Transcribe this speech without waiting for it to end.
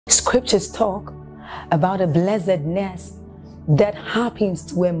Scriptures talk about a blessedness that happens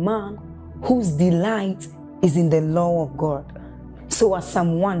to a man whose delight is in the law of God. So as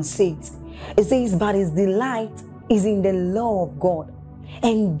Psalm 1 says, it says, but his delight is in the law of God,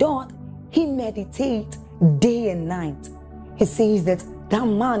 and doth he meditate day and night. He says that that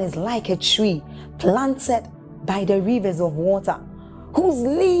man is like a tree planted by the rivers of water, whose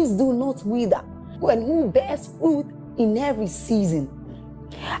leaves do not wither, and who bears fruit in every season.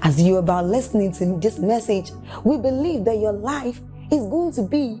 As you're about listening to this message, we believe that your life is going to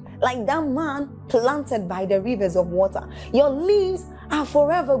be like that man planted by the rivers of water. Your leaves are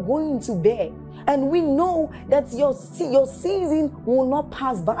forever going to bear. And we know that your season will not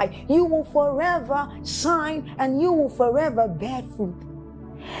pass by. You will forever shine and you will forever bear fruit.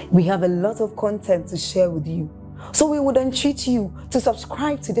 We have a lot of content to share with you. So we would entreat you to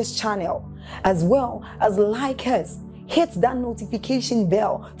subscribe to this channel, as well as like us. Hit that notification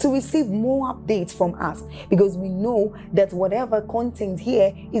bell to receive more updates from us, because we know that whatever content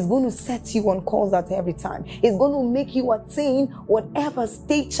here is going to set you on course at every time. It's going to make you attain whatever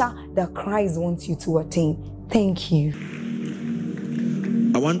stature that Christ wants you to attain. Thank you.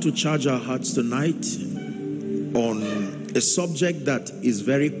 I want to charge our hearts tonight on a subject that is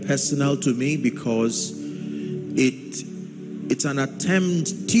very personal to me, because it's an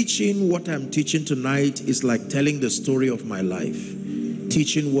attempt. Teaching what I'm teaching tonight is like telling the story of my life.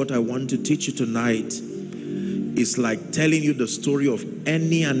 Teaching what I want to teach you tonight is like telling you the story of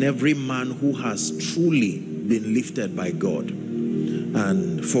any and every man who has truly been lifted by God.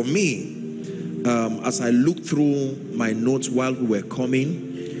 And for me, as I looked through my notes while we were coming,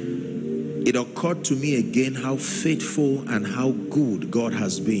 it occurred to me again how faithful and how good God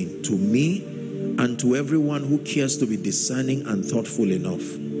has been to me and to everyone who cares to be discerning and thoughtful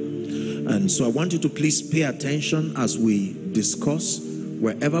enough. And so I want you to please pay attention as we discuss.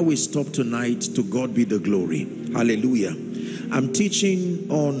 Wherever we stop tonight, to God be the glory. Hallelujah. I'm teaching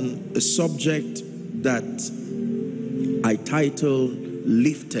on a subject that I title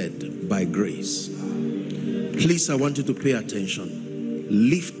Lifted by Grace. Please, I want you to pay attention.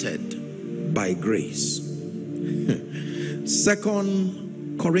 Lifted by grace. 2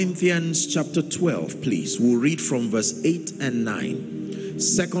 Corinthians chapter 12, please. We'll read from verse 8 and 9.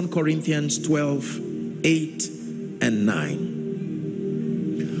 2 Corinthians 12, 8 and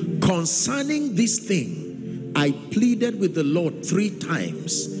 9. Concerning this thing, I pleaded with the Lord 3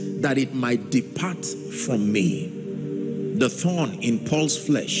 times that it might depart from me. The thorn in Paul's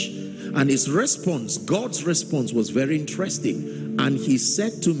flesh. And his response, God's response, was very interesting. And he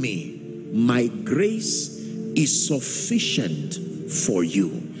said to me, my grace is sufficient for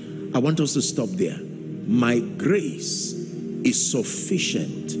you. I want us to stop there. My grace is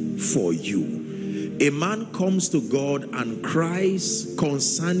sufficient for you. A man comes to God and cries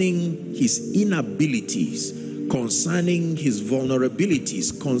concerning his inabilities, concerning his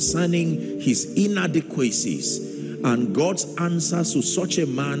vulnerabilities, concerning his inadequacies. And God's answer to such a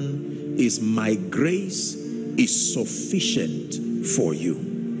man is, my grace is sufficient for you.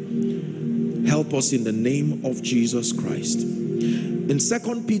 Help us in the name of Jesus Christ. In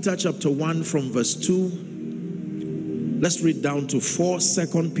 2 Peter chapter 1 from verse 2, let's read down to 4.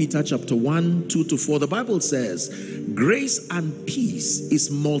 2 Peter chapter 1, 2 to 4. The Bible says, grace and peace is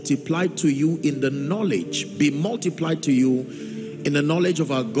multiplied to you in the knowledge, be multiplied to you in the knowledge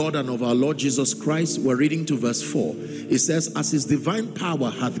of our God and of our Lord Jesus Christ. We're reading to verse 4. It says, as his divine power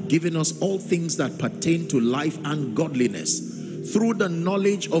hath given us all things that pertain to life and godliness, through the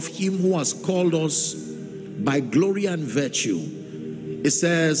knowledge of him who has called us by glory and virtue. It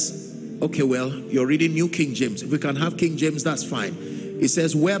says, okay, well, you're reading New King James. If we can have King James, that's fine. It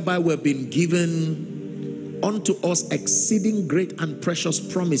says, whereby we've been given unto us exceeding great and precious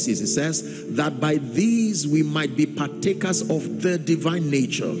promises. It says, that by these we might be partakers of the divine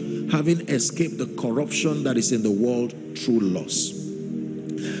nature, having escaped the corruption that is in the world through lust.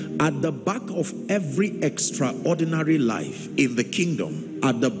 At the back of every extraordinary life in the kingdom,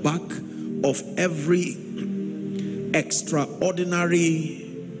 at the back of every extraordinary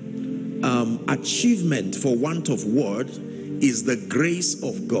achievement, for want of word, is the grace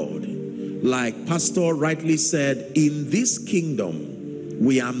of God. Like Pastor rightly said, in this kingdom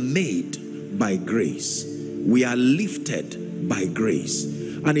we are made by grace. We are lifted by grace.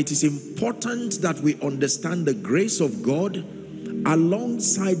 And it is important that we understand the grace of God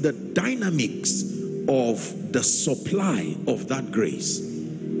alongside the dynamics of the supply of that grace.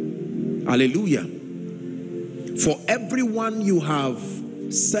 Hallelujah. For everyone you have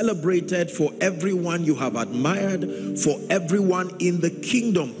celebrated, for everyone you have admired, for everyone in the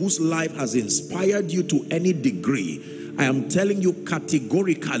kingdom whose life has inspired you to any degree, I am telling you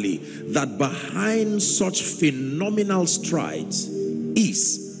categorically that behind such phenomenal strides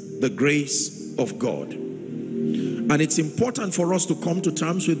is the grace of God. And it's important for us to come to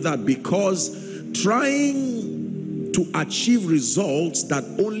terms with that, because trying to achieve results that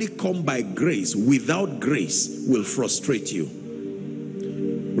only come by grace without grace will frustrate you.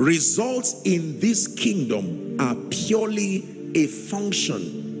 Results in this kingdom are purely a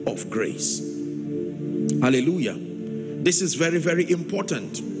function of grace. Hallelujah. This is very, very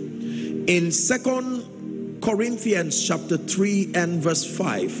important. In 2 Corinthians chapter 3 and verse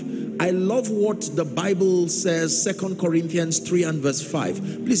 5, I love what the Bible says. 2 Corinthians 3 and verse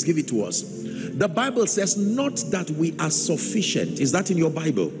 5. Please give it to us. The Bible says, not that we are sufficient. Is that in your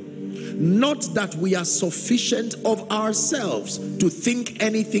Bible? Not that we are sufficient of ourselves to think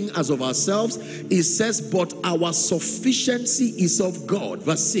anything as of ourselves. It says, but our sufficiency is of God.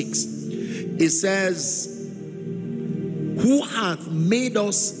 Verse 6. It says, who hath made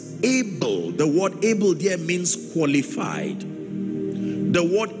us able. The word able there means qualified. The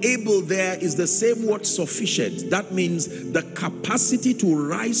word able there is the same word sufficient. That means the capacity to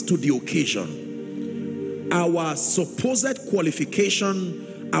rise to the occasion. Our supposed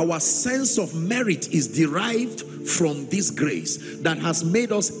qualification, our sense of merit is derived from this grace that has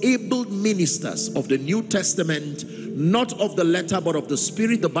made us able ministers of the New Testament, not of the letter but of the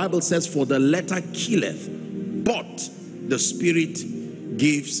Spirit. The Bible says, for the letter killeth, but the Spirit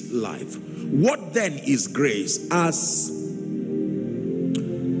gives life. What then is grace? As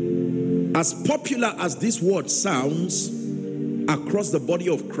popular as this word sounds across the body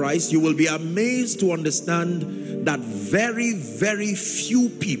of Christ, you will be amazed to understand that very, very few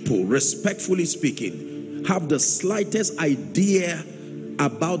people, respectfully speaking, have the slightest idea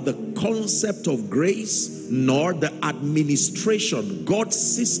about the concept of grace, nor the administration, God's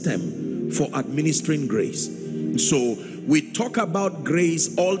system for administering grace. So we talk about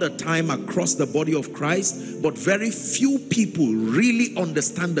grace all the time across the body of Christ, but very few people really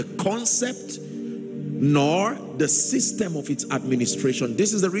understand the concept nor the system of its administration.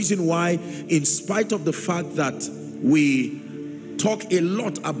 This is the reason why, in spite of the fact that we talk a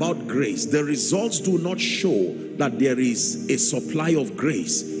lot about grace, the results do not show that there is a supply of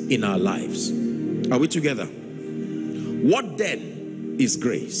grace in our lives. Are we together? What then is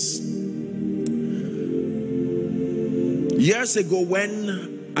grace? Years ago,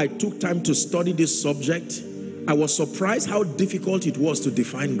 when I took time to study this subject, I was surprised how difficult it was to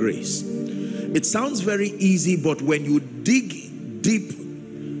define grace. It sounds very easy, but when you dig deep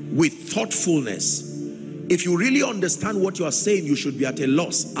with thoughtfulness, if you really understand what you are saying, you should be at a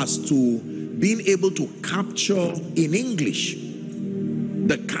loss as to being able to capture in English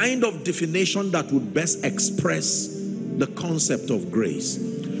the kind of definition that would best express the concept of grace.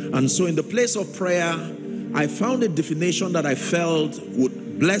 And so in the place of prayer, I found a definition that I felt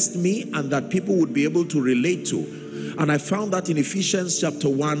would bless me and that people would be able to relate to. And I found that in Ephesians chapter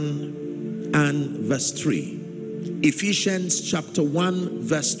 1 and verse 3. Ephesians chapter 1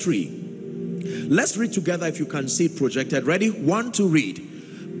 verse 3. Let's read together if you can see it projected. Ready? 1 to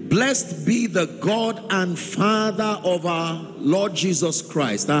read. Blessed be the God and Father of our Lord Jesus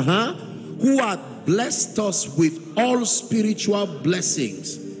Christ, who hath blessed us with all spiritual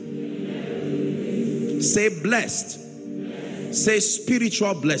blessings. Say blessed. Say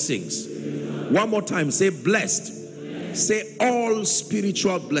spiritual blessings. One more time. Say blessed. Say all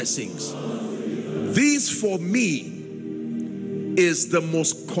spiritual blessings. This for me is the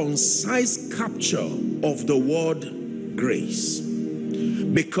most concise capture of the word grace.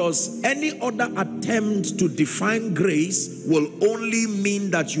 Because any other attempt to define grace will only mean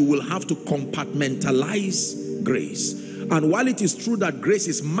that you will have to compartmentalize grace. And while it is true that grace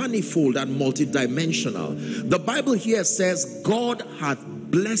is manifold and multidimensional, the Bible here says God hath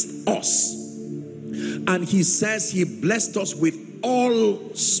blessed us. And he says he blessed us with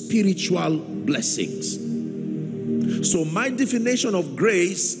all spiritual blessings. So my definition of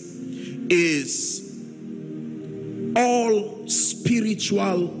grace is all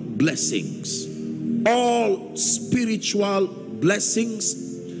spiritual blessings. All spiritual blessings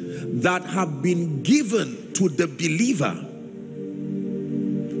that have been given to the believer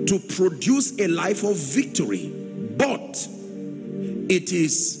to produce a life of victory, but it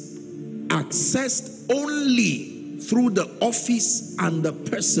is accessed only through the office and the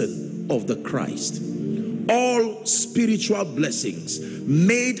person of the Christ. All spiritual blessings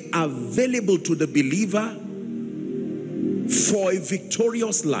made available to the believer for a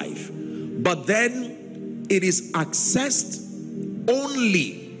victorious life, but then it is accessed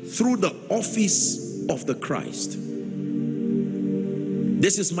only through the office of the Christ.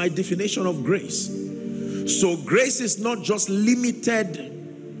 This is my definition of grace. So grace is not just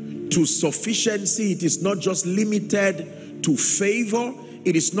limited to sufficiency. It is not just limited to favor.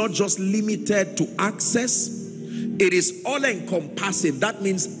 It is not just limited to access. It is all-encompassing. That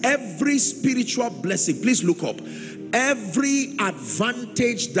means every spiritual blessing. Please look up. Every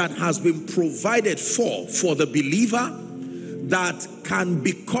advantage that has been provided for the believer that can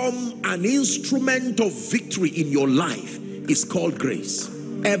become an instrument of victory in your life is called grace.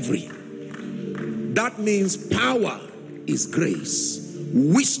 Every. That means power is grace.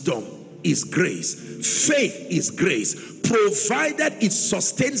 Wisdom is grace. Faith is grace. Provided it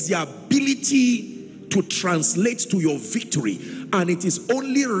sustains the ability to translate to your victory, and it is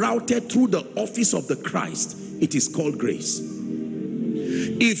only routed through the office of the Christ, it is called grace.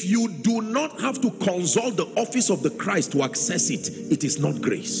 If you do not have to consult the office of the Christ to access it, it is not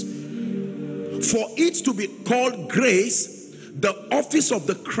grace. For it to be called grace, the office of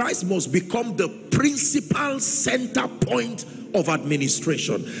the Christ must become the principal center point of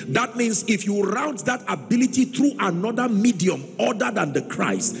administration. That means if you route that ability through another medium other than the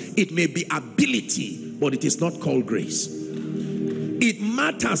Christ, it may be ability, but it is not called grace. It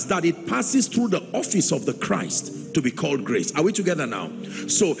matters that it passes through the office of the Christ to be called grace. Are we together now?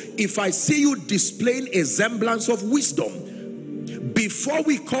 So if I see you displaying a semblance of wisdom, before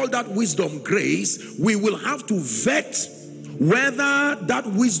we call that wisdom grace, we will have to vet whether that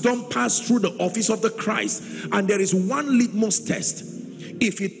wisdom passed through the office of the Christ. And there is one litmus test.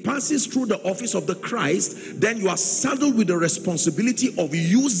 If it passes through the office of the Christ, then you are saddled with the responsibility of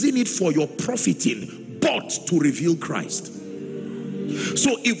using it for your profiting, but to reveal Christ.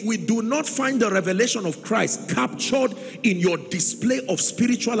 So if we do not find the revelation of Christ captured in your display of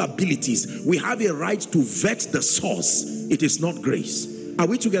spiritual abilities, we have a right to vet the source. It is not grace. Are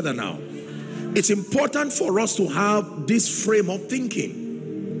we together now? It's important for us to have this frame of thinking.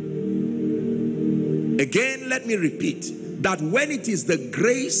 Again, let me repeat that when it is the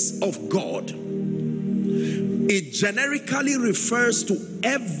grace of God, it generically refers to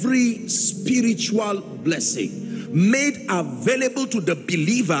every spiritual blessing made available to the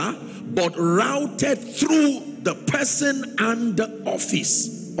believer, but routed through the person and the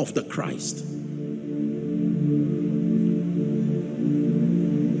office of the Christ.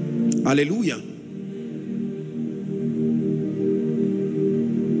 Hallelujah.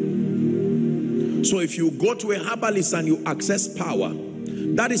 So if you go to a herbalist and you access power,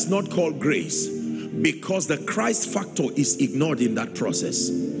 that is not called grace, because the Christ factor is ignored in that process.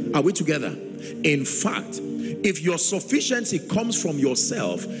 Are we together? In fact, if your sufficiency comes from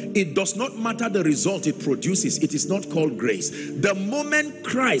yourself, it does not matter the result it produces. It is not called grace. The moment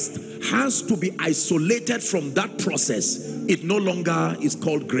Christ has to be isolated from that process, it no longer is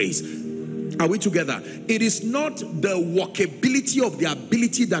called grace. Are we together? It is not the workability of the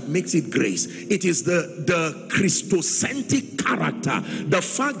ability that makes it grace. It is the Christocentric character. The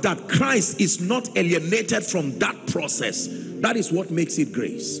fact that Christ is not alienated from that process. That is what makes it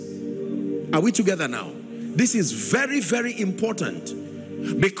grace. Are we together now? This is very, very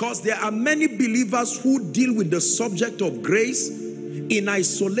important, because there are many believers who deal with the subject of grace in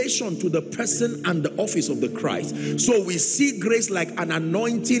isolation to the person and the office of the Christ. So we see grace like an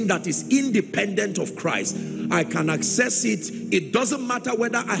anointing that is independent of Christ. I can access it. It doesn't matter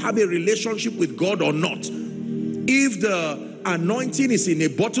whether I have a relationship with God or not. If the anointing is in a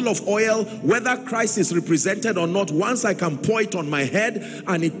bottle of oil, whether Christ is represented or not, once I can pour it on my head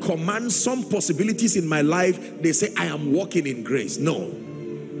and it commands some possibilities in my life, they say I am walking in grace. No.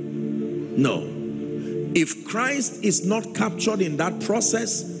 If Christ is not captured in that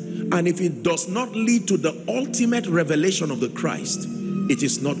process, and if it does not lead to the ultimate revelation of the Christ, it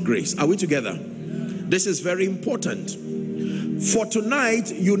is not grace. Are we together? This is very important. For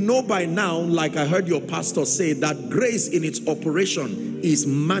tonight, you know by now, like I heard your pastor say, that grace in its operation is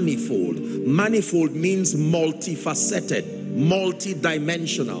manifold. Manifold means multifaceted,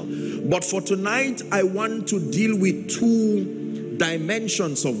 multidimensional. But for tonight, I want to deal with two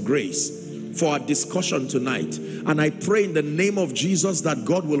dimensions of grace for our discussion tonight. And I pray in the name of Jesus that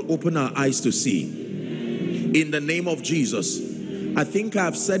God will open our eyes to see. In the name of Jesus. I think I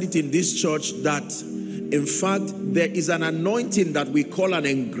have said it in this church that, in fact, there is an anointing that we call an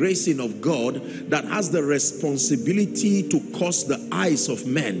engracing of God that has the responsibility to cause the eyes of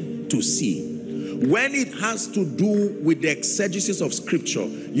men to see. When it has to do with the exegesis of scripture,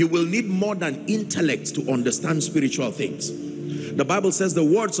 you will need more than intellect to understand spiritual things. The Bible says the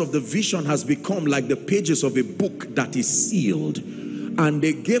words of the vision has become like the pages of a book that is sealed. And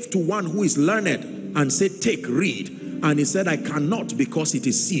they gave to one who is learned and said, take, read. And he said, I cannot because it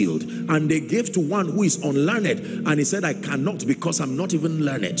is sealed. And they gave to one who is unlearned, and he said, I cannot because I'm not even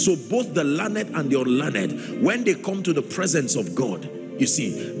learned. So both the learned and the unlearned, when they come to the presence of God, you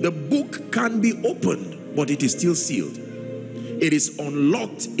see, the book can be opened, but it is still sealed. It is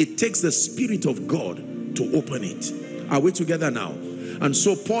unlocked. It takes the Spirit of God to open it. Are we together now? And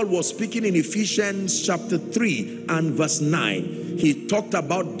so Paul was speaking in Ephesians chapter 3 and verse 9. He talked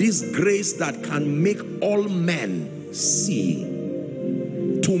about this grace that can make all men see.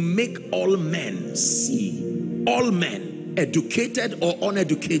 To make all men see. All men, educated or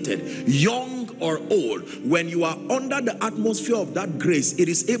uneducated, young or old. When you are under the atmosphere of that grace, it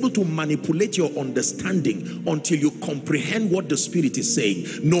is able to manipulate your understanding until you comprehend what the Spirit is saying.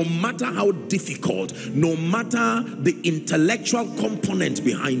 No matter how difficult, no matter the intellectual component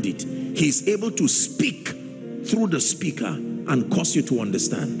behind it, he is able to speak through the speaker and cause you to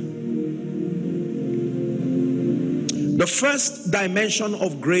understand. The first dimension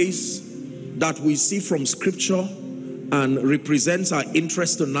of grace that we see from Scripture and represents our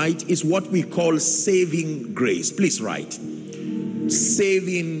interest tonight is what we call saving grace. Please write.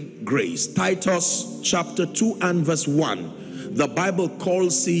 Saving grace. Titus chapter 2 and verse 1. The Bible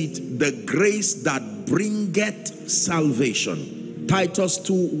calls it the grace that bringeth salvation. Titus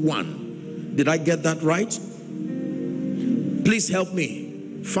 2:1. Did I get that right? Please help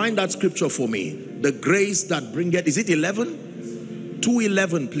me. Find that scripture for me. The grace that bringeth, is it 11?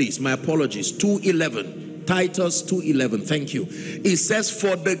 2:11, please. My apologies. 2:11. Titus 2:11. Thank you. It says,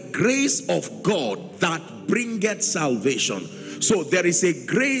 for the grace of God that bringeth salvation. So there is a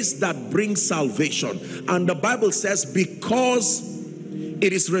grace that brings salvation. And the Bible says, because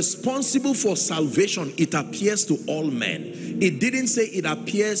it is responsible for salvation, it appears to all men. It didn't say it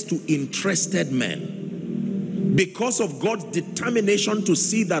appears to interested men. Because of God's determination to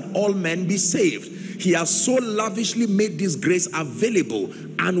see that all men be saved, he has so lavishly made this grace available,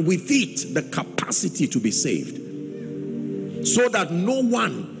 and with it the capacity to be saved, so that no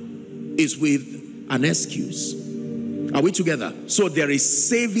one is with an excuse. Are we together? So there is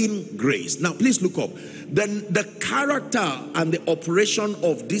saving grace. Now please look up. Then the character and the operation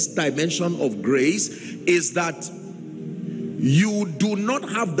of this dimension of grace is that you do not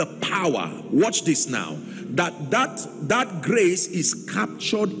have the power. Watch this now. That grace is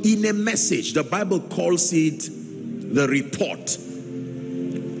captured in a message. The Bible calls it the report.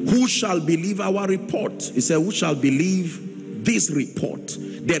 Who shall believe our report? He said, who shall believe this report?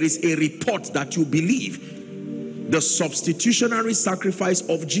 There is a report that you believe. The substitutionary sacrifice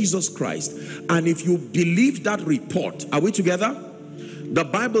of Jesus Christ. And if you believe that report, are we together? The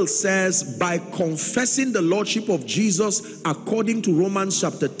Bible says, by confessing the Lordship of Jesus, according to Romans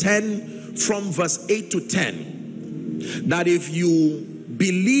chapter 10, from verse 8 to 10, that if you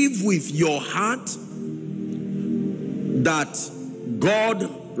believe with your heart that God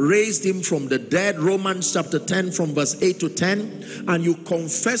raised him from the dead, Romans chapter 10 from verse 8 to 10, and you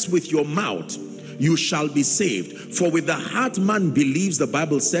confess with your mouth, you shall be saved. For with the heart man believes, the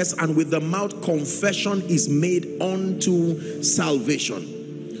Bible says, and with the mouth confession is made unto salvation.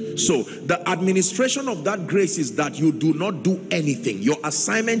 So the administration of that grace is that you do not do anything. Your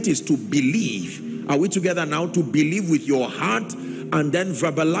assignment is to believe. Are we together now? To believe with your heart and then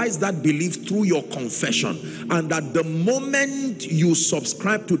verbalize that belief through your confession. And that the moment you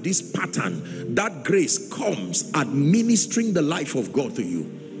subscribe to this pattern, that grace comes administering the life of God to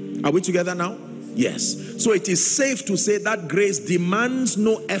you. Are we together now? Yes. So it is safe to say that grace demands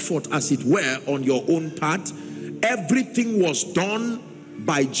no effort, as it were, on your own part. Everything was done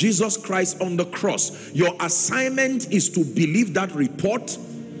by Jesus Christ on the cross. Your assignment is to believe that report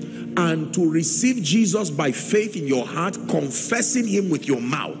and to receive Jesus by faith in your heart, confessing him with your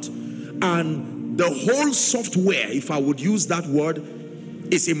mouth. And the whole software, if I would use that word,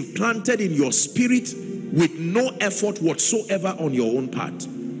 is implanted in your spirit with no effort whatsoever on your own part.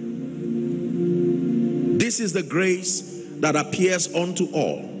 This is the grace that appears unto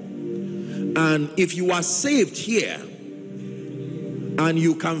all. And if you are saved here, and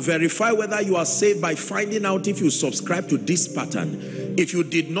you can verify whether you are saved by finding out if you subscribe to this pattern. If you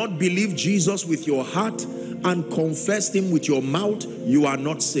did not believe Jesus with your heart and confessed him with your mouth, you are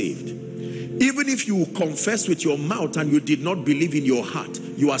not saved. Even if you confess with your mouth and you did not believe in your heart,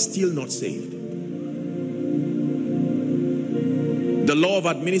 you are still not saved. The law of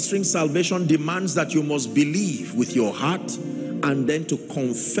administering salvation demands that you must believe with your heart and then to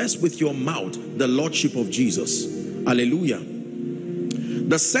confess with your mouth the Lordship of Jesus. Hallelujah.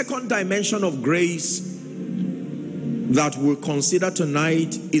 The second dimension of grace that we'll consider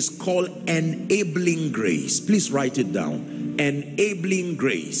tonight is called enabling grace. Please write it down. Enabling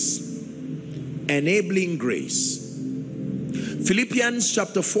grace. Enabling grace. Philippians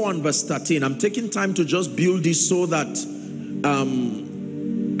chapter 4 and verse 13. I'm taking time to just build this so that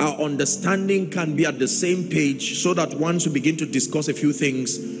our understanding can be at the same page, so that once we begin to discuss a few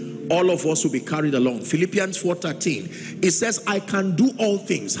things, all of us will be carried along. Philippians 4:13. It says, I can do all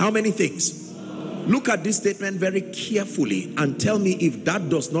things. How many things? Look at this statement very carefully and tell me if that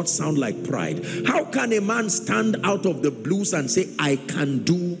does not sound like pride. How can a man stand out of the blues and say, I can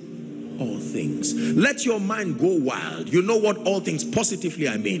do all things? Let your mind go wild. You know what all things positively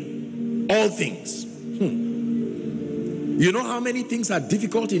I mean? All things. You know how many things are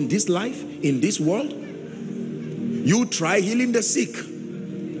difficult in this life, in this world? You try healing the sick.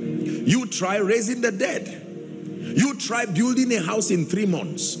 You try raising the dead. You try building a house in 3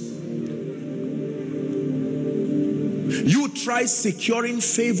 months. You try securing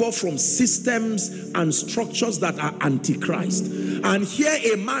favor from systems and structures that are antichrist. And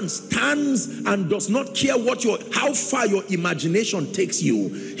here a man stands and does not care how far your imagination takes you.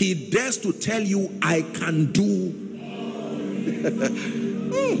 He dares to tell you, I can do.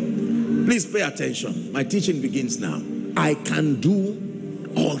 Please pay attention. My teaching begins now. I can do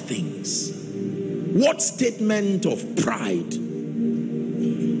all things. What statement of pride?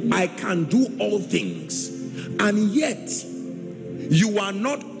 I can do all things. And yet, you are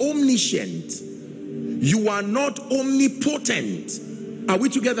not omniscient. You are not omnipotent. Are we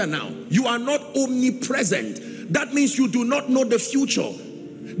together now? You are not omnipresent. That means you do not know the future.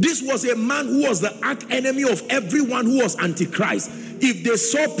 This was a man who was the arch enemy of everyone who was antichrist. If they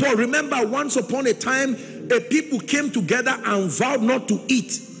saw Paul, remember once upon a time, a people came together and vowed not to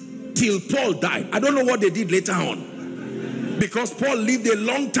eat till Paul died. I don't know what they did later on, because Paul lived a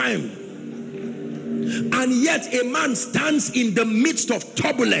long time. And yet a man stands in the midst of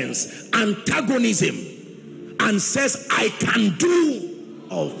turbulence, antagonism, and says, I can do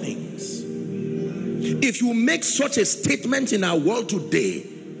all things. If you make such a statement in our world today,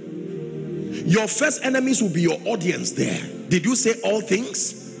 your first enemies will be your audience there. Did you say all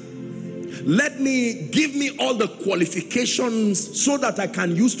things? Give me all the qualifications so that I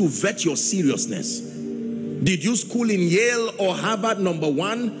can use to vet your seriousness. Did you school in Yale or Harvard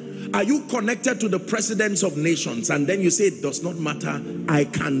 #1? Are you connected to the presidents of nations? And then you say, it does not matter, I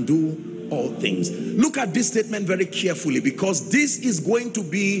can do all things. Look at this statement very carefully, because this is going to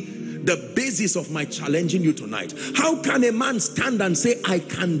be the basis of my challenging you tonight. How can a man stand and say, I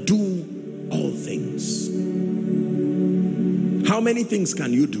can do all things? How many things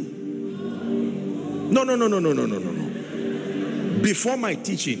can you do? No. Before my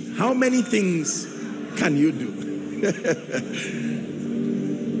teaching, how many things can you do?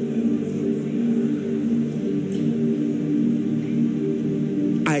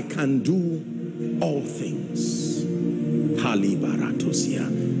 I can do all things.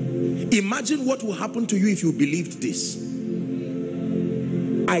 Imagine what will happen to you if you believed this.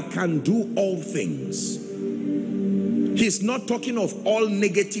 I can do all things. He's not talking of all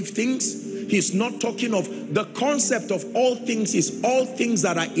negative things. He's not talking of the concept of all things. Is all things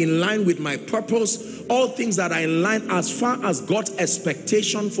that are in line with my purpose, all things that are in line as far as God's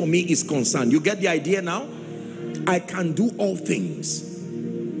expectation for me is concerned. You get the idea now? I can do all things.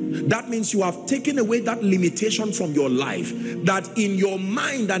 That means you have taken away that limitation from your life, that in your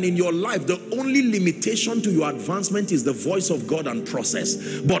mind and in your life, the only limitation to your advancement is the voice of God and process.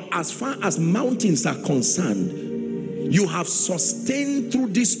 But as far as mountains are concerned, you have sustained through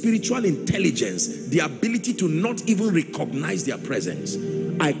this spiritual intelligence the ability to not even recognize their presence.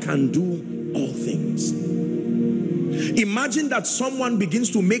 I can do all things. Imagine that someone begins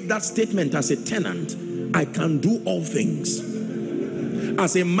to make that statement as a tenant. I can do all things.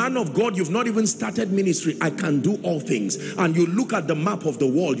 As a man of God, you've not even started ministry. I can do all things. And you look at the map of the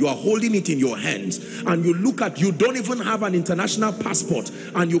world, you are holding it in your hands, and you look at, you don't even have an international passport,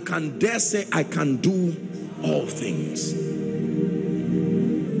 and you can dare say, I can do all things.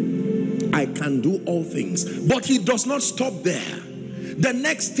 I can do all things. But he does not stop there. The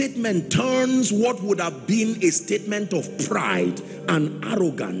next statement turns what would have been a statement of pride and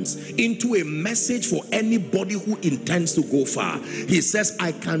arrogance into a message for anybody who intends to go far. He says,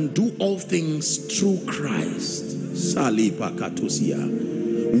 I can do all things through Christ.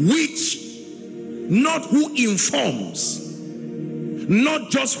 Which, not who informs, not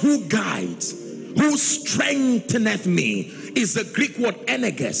just who guides, who strengtheneth me, is the Greek word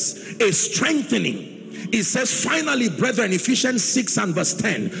energes, a strengthening. It says, finally, brethren, Ephesians 6 and verse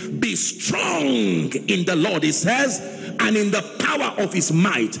 10, be strong in the Lord. It says, and in the power of his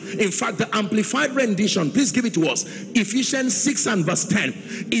might. In fact, the amplified rendition, please give it to us. Ephesians 6 and verse 10.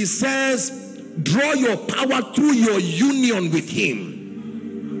 It says, draw your power through your union with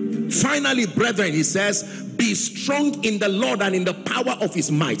him Finally, brethren, he says, be strong in the Lord and in the power of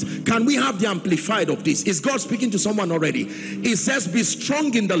his might. Can we have the amplified of this? Is God speaking to someone already? He says, be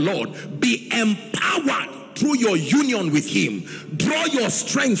strong in the Lord, be empowered through your union with him. Draw your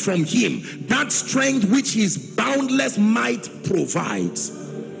strength from him, that strength which his boundless might provides.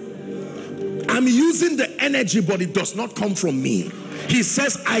 I'm using the energy, but it does not come from me. He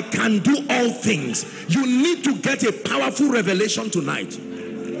says, I can do all things. You need to get a powerful revelation tonight.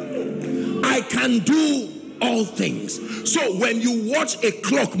 I can do all things. So when you watch a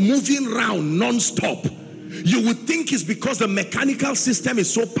clock moving round non-stop, you would think it's because the mechanical system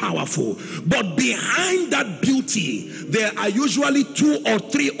is so powerful. But behind that beauty, there are usually 2 or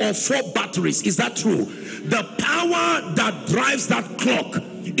 3 or 4 batteries. Is that true? The power that drives that clock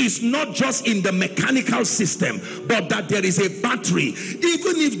is not just in the mechanical system, but that there is a battery.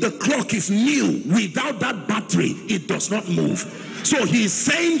 Even if the clock is new, without that battery, it does not move. So he's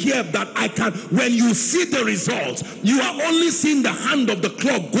saying here that I can, when you see the results, you are only seeing the hand of the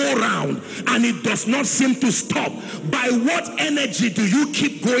clock go round and it does not seem to stop. By what energy do you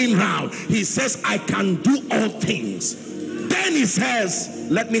keep going round? He says, I can do all things. Then he says,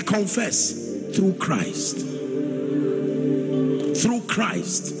 let me confess, through Christ. Through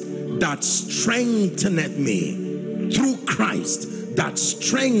Christ that strengtheneth me. Through Christ that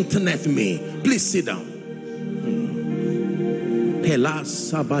strengtheneth me. Please sit down.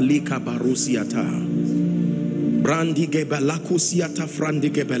 Pelas sabalika barusiata. Brandige belakusiata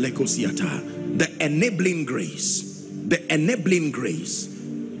frandige belekosiata. The enabling grace. The enabling grace.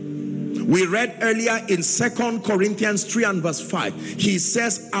 We read earlier in 2 Corinthians 3 and verse 5. He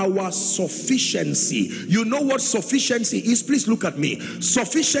says our sufficiency. You know what sufficiency is? Please look at me.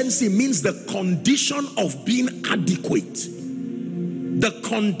 Sufficiency means the condition of being adequate. The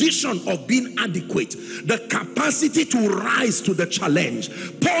condition of being adequate, the capacity to rise to the challenge.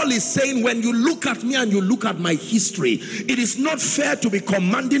 Paul is saying, when you look at me and you look at my history, it is not fair to be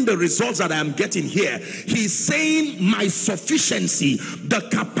commanding the results that I am getting here. He's saying my sufficiency, the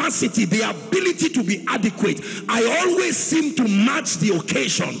capacity, the ability to be adequate, I always seem to match the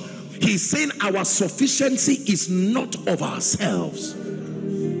occasion. He's saying our sufficiency is not of ourselves.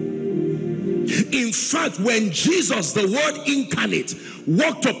 In fact, when Jesus, the word incarnate,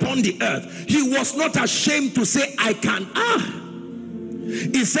 walked upon the earth, he was not ashamed to say, I can.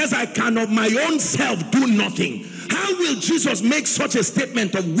 He says, I can of my own self do nothing. How will Jesus make such a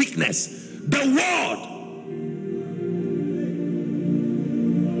statement of weakness? The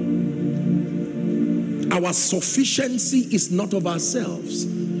word. Our sufficiency is not of ourselves.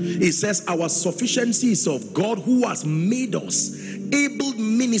 He says our sufficiency is of God, who has made us able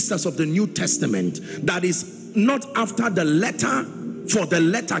ministers of the New Testament. That is not after the letter, for the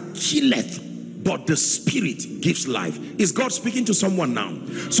letter killeth, but the spirit gives life. Is God speaking to someone now?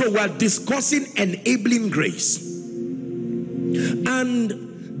 So we're discussing enabling grace. And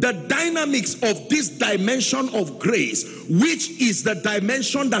the dynamics of this dimension of grace, which is the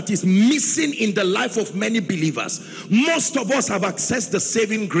dimension that is missing in the life of many believers. Most of us have accessed the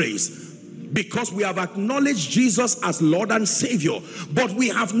saving grace because we have acknowledged Jesus as Lord and Savior, but we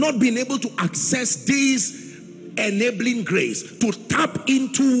have not been able to access this enabling grace, to tap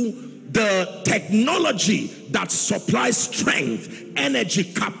into the technology that supplies strength, energy,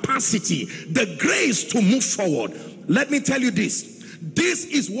 capacity, the grace to move forward. Let me tell you this. This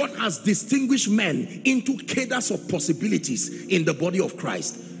is what has distinguished men into cadres of possibilities in the body of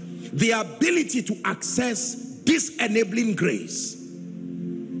Christ. The ability to access this enabling grace.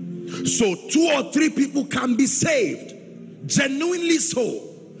 So 2 or 3 people can be saved, genuinely so,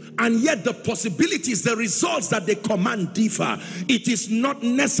 and yet the possibilities, the results that they command differ. It is not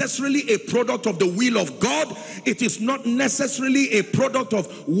necessarily a product of the will of God. It is not necessarily a product of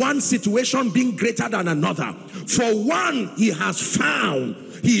one situation being greater than another. For one, he has found,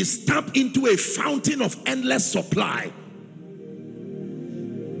 he is tapped into a fountain of endless supply.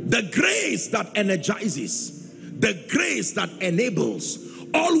 The grace that energizes, the grace that enables,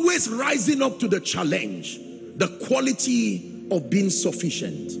 always rising up to the challenge, the quality of being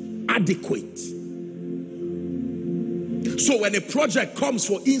sufficient, adequate. So when a project comes,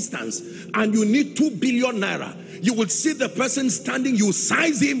 for instance, and you need 2 billion naira, you will see the person standing, you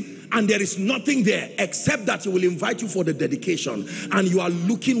size him, and there is nothing there except that he will invite you for the dedication, and you are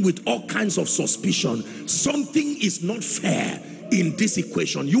looking with all kinds of suspicion. Something is not fair in this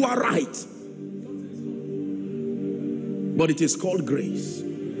equation. You are right. But it is called grace.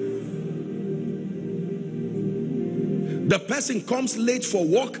 The person comes late for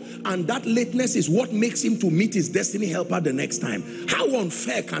work, and that lateness is what makes him to meet his destiny helper the next time. How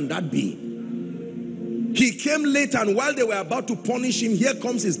unfair can that be? He came late, and while they were about to punish him, here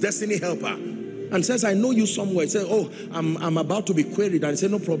comes his destiny helper and says, I know you somewhere. He said, oh, I'm about to be queried. And I said,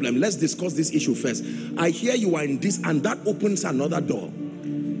 no problem, let's discuss this issue first. I hear you are in this, and that opens another door.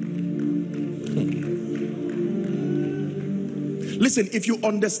 Listen, if you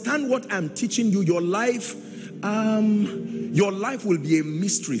understand what I'm teaching you, your life will be a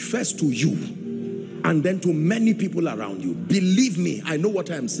mystery, first to you and then to many people around you. Believe me, I know what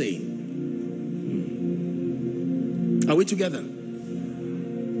I'm saying. Are we together?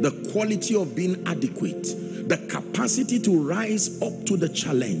 The quality of being adequate, the capacity to rise up to the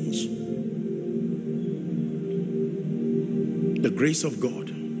challenge, the grace of God.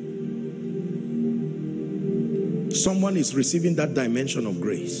 Someone is receiving that dimension of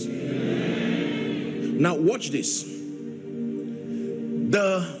grace. Now watch this.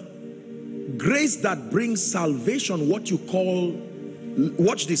 The grace that brings salvation, what you call,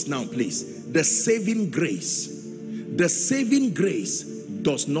 watch this now please, the saving grace. The saving grace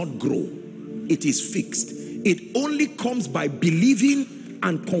does not grow. It is fixed. It only comes by believing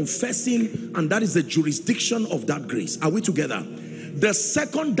and confessing, and that is the jurisdiction of that grace. Are we together? The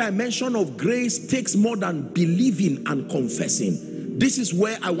second dimension of grace takes more than believing and confessing. This is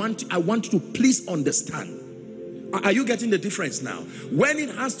where I want to please understand. Are you getting the difference now? When it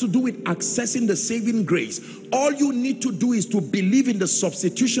has to do with accessing the saving grace, all you need to do is to believe in the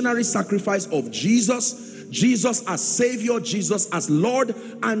substitutionary sacrifice of Jesus, Jesus as Savior, Jesus as Lord,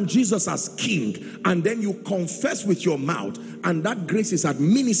 and Jesus as King. And then you confess with your mouth, and that grace is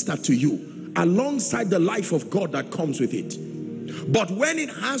administered to you alongside the life of God that comes with it. But when it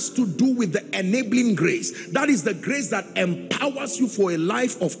has to do with the enabling grace, that is the grace that empowers you for a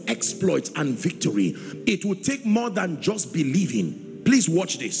life of exploits and victory, it will take more than just believing. Please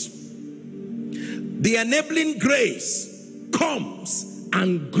watch this. The enabling grace comes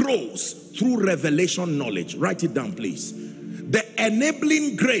and grows through revelation knowledge. Write it down, please. The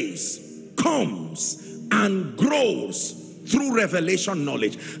enabling grace comes and grows through revelation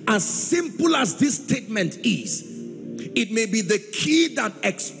knowledge. As simple as this statement is, it may be the key that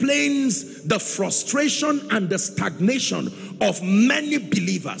explains the frustration and the stagnation of many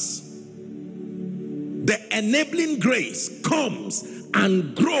believers. The enabling grace comes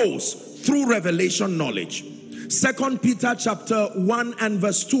and grows through revelation knowledge. 2 Peter chapter 1 and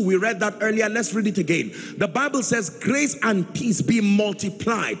verse 2, we read that earlier. Let's read it again. The Bible says, grace and peace be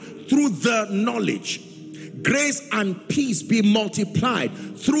multiplied through the knowledge. Grace and peace be multiplied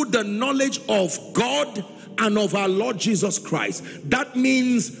through the knowledge of God and of our Lord Jesus Christ. That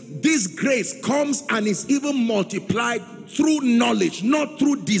means this grace comes and is even multiplied through knowledge, not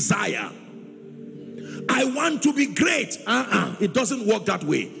through desire. I want to be great. It doesn't work that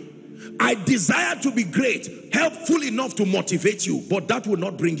way. I desire to be great, helpful enough to motivate you, but that will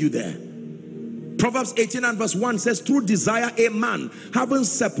not bring you there. Proverbs 18 and verse 1 says, through desire a man, having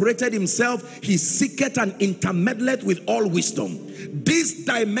separated himself, he seeketh and intermeddleth with all wisdom. This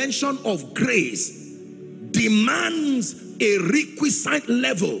dimension of grace demands a requisite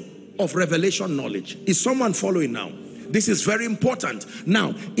level of revelation knowledge. Is someone following now? This is very important.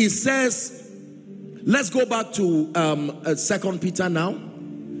 Now, it says, let's go back to 2 Peter now.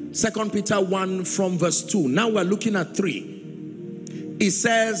 2 Peter 1 from verse 2. Now we're looking at 3. It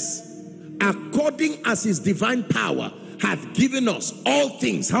says, according as his divine power hath given us all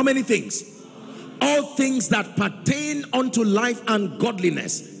things. How many things? All things that pertain unto life and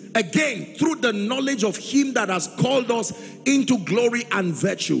godliness. Again, through the knowledge of him that has called us into glory and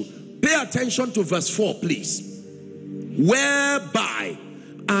virtue. Pay attention to verse 4, please. Whereby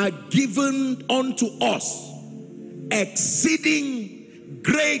are given unto us exceeding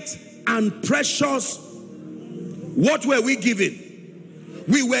great and precious. What were we given?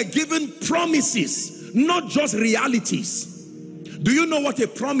 We were given promises, not just realities. Do you know what a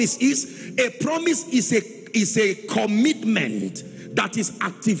promise is? A promise is a commitment that is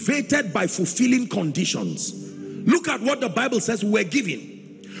activated by fulfilling conditions. Look at what the Bible says we were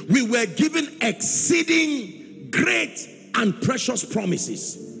given. We were given exceeding great and precious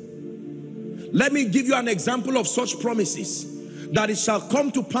promises. Let me give you an example of such promises. That it shall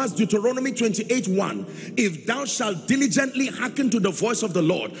come to pass, Deuteronomy 28:1, if thou shalt diligently hearken to the voice of the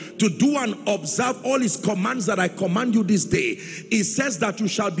Lord, to do and observe all his commands that I command you this day, it says that you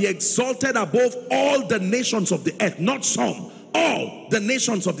shall be exalted above all the nations of the earth, not some, all the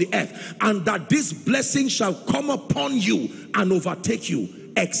nations of the earth, and that this blessing shall come upon you and overtake you.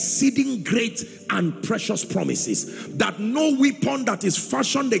 Exceeding great and precious promises, that no weapon that is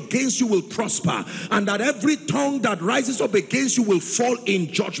fashioned against you will prosper, and that every tongue that rises up against you will fall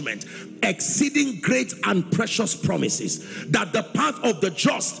in judgment. Exceeding great and precious promises, that the path of the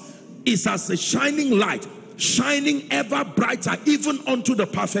just is as a shining light, shining ever brighter, even unto the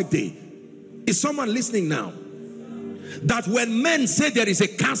perfect day. Is someone listening now? That when men say there is a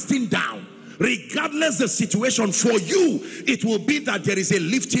casting down, regardless the situation, for you, it will be that there is a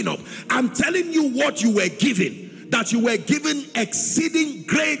lifting up. I'm telling you what you were given, that you were given exceeding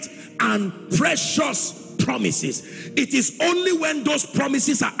great and precious promises. It is only when those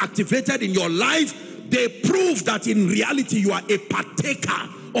promises are activated in your life, they prove that in reality you are a partaker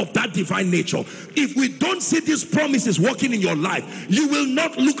of that divine nature. If we don't see these promises working in your life, you will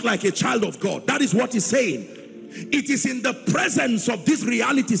not look like a child of God. That is what he's saying. It is in the presence of these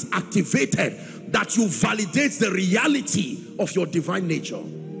realities activated that you validate the reality of your divine nature.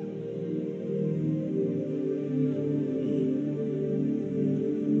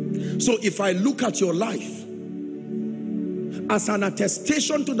 So if I look at your life as an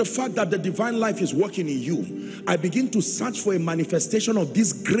attestation to the fact that the divine life is working in you, I begin to search for a manifestation of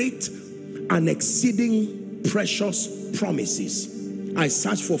these great and exceeding precious promises. I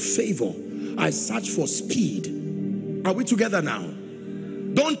search for favor. I search for speed. Are we together now?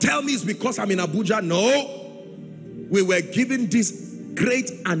 Don't tell me it's because I'm in Abuja. No. We were given these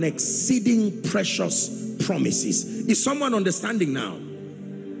great and exceeding precious promises. Is someone understanding now?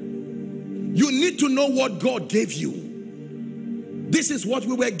 You need to know what God gave you. This is what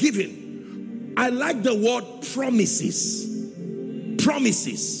we were given. I like the word promises.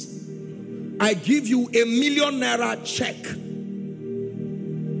 Promises. I give you ₦1 million check.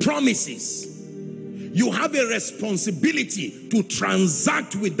 Promises. You have a responsibility to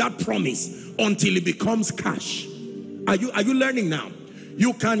transact with that promise until it becomes cash. Are you learning now?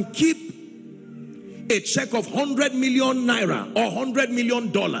 You can keep a check of 100 million naira or $100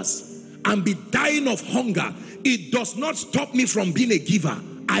 million and be dying of hunger. It does not stop me from being a giver.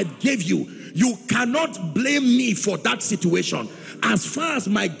 I gave you. You cannot blame me for that situation. As far as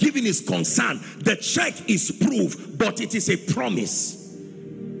my giving is concerned, the check is proof, but it is a promise.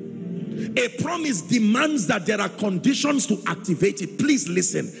 A promise demands that there are conditions to activate it. Please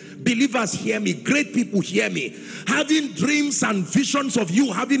listen. Believers, hear me. Great people, hear me. Having dreams and visions of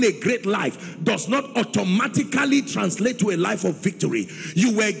you having a great life does not automatically translate to a life of victory.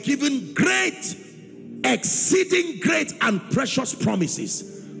 You were given great, exceeding great and precious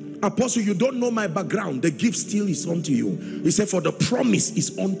promises. Apostle, you don't know my background. The gift still is unto you. He said, for the promise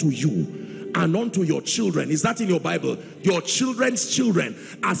is unto you and unto your children. Is that in your Bible? Your children's children,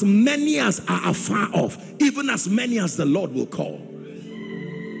 as many as are afar off, even as many as the Lord will call.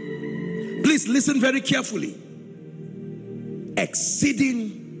 Please listen very carefully.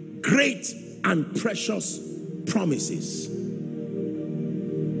 Exceeding great and precious promises.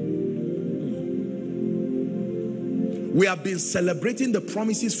 We have been celebrating the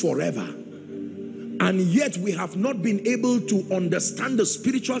promises forever, and yet we have not been able to understand the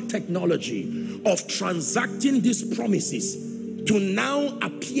spiritual technology of transacting these promises to now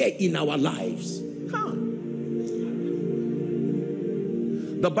appear in our lives.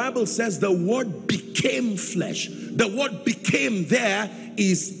 The Bible says the word became flesh. The word became there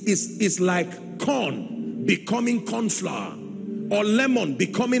is like corn becoming corn flour, or lemon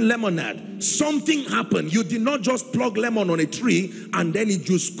becoming lemonade. Something happened. You did not just plug lemon on a tree and then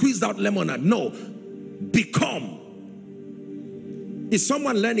you squeezed out lemonade. No. Become. Is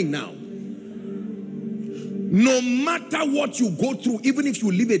someone learning now? No matter what you go through, even if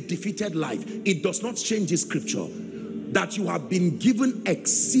you live a defeated life, it does not change this scripture that you have been given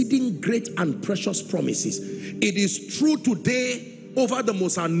exceeding great and precious promises. It is true today over the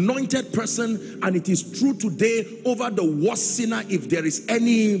most anointed person, and it is true today over the worst sinner, if there is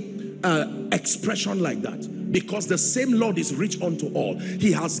any expression like that. Because the same Lord is rich unto all.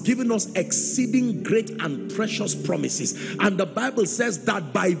 He has given us exceeding great and precious promises. And the Bible says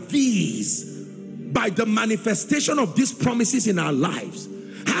that by these, by the manifestation of these promises in our lives,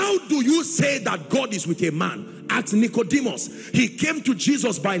 how do you say that God is with a man? Ask Nicodemus. He came to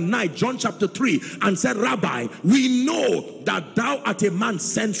Jesus by night, John chapter 3, and said, Rabbi, we know that thou art a man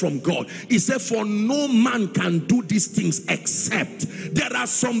sent from God. He said, for no man can do these things except. There are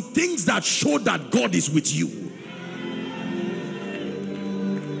some things that show that God is with you.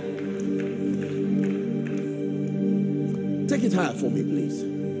 Take it higher for me, please.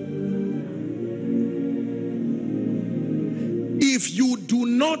 If you do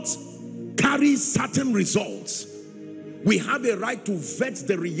not carry certain results, we have a right to vet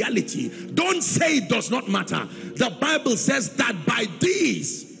the reality. Don't say it does not matter. The Bible says that by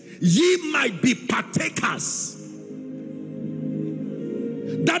these ye might be partakers.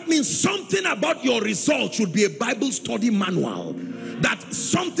 That means something about your results should be a Bible study manual. that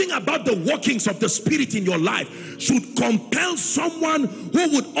something about the workings of the Spirit in your life should compel someone who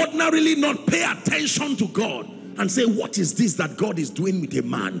would ordinarily not pay attention to God and say, what is this that God is doing with a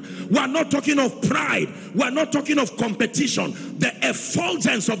man? We are not talking of pride. We are not talking of competition. The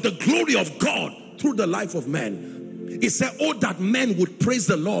effulgence of the glory of God through the life of men. He said, oh, that men would praise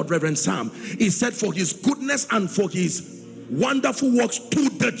the Lord, Reverend Sam. He said, for his goodness and for his wonderful works to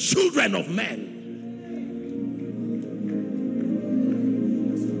the children of men.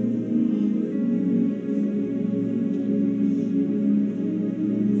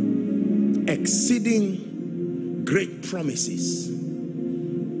 Exceeding great promises.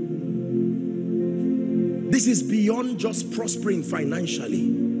 This is beyond just prospering financially.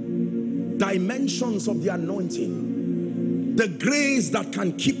 Dimensions of the anointing. The grace that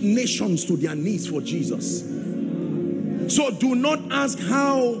can keep nations to their knees for Jesus. So do not ask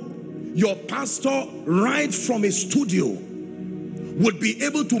how your pastor right from a studio would be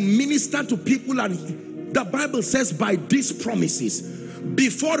able to minister to people, and the Bible says by these promises.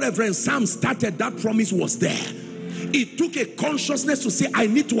 Before Reverend Sam started, that promise was there. It took a consciousness to say, I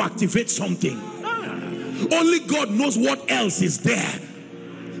need to activate something. Only God knows what else is there.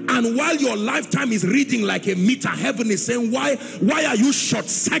 And while your lifetime is reading like a meter, heaven is saying, why are you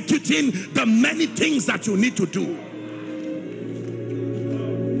short-circuiting the many things that you need to do?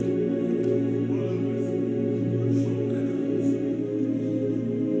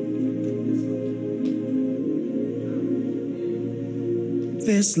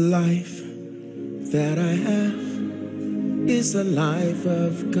 This life that I have is the life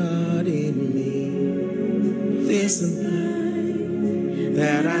of God in me. This life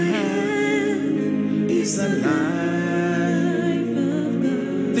that I have is the life of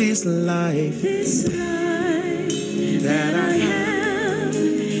God. This life that I have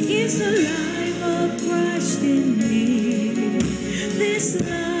is the life of Christ in me. This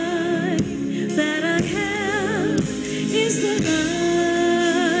life that I have is the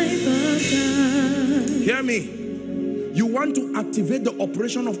life of God. Hear me. You want to activate the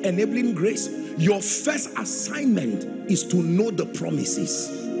operation of enabling grace? Your first assignment is to know the promises.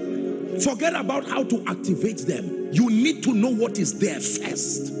 Forget about how to activate them. You need to know what is there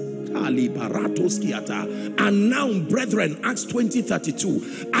first. And now, brethren, Acts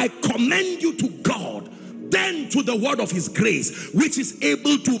 20:32, I commend you to God, then to the word of his grace, which is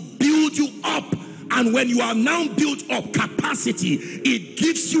able to build you up. And when you are now built up capacity, it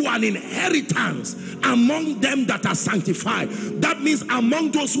gives you an inheritance among them that are sanctified. That means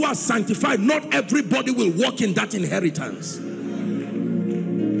among those who are sanctified, not everybody will walk in that inheritance.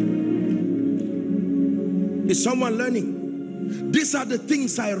 Is someone learning? These are the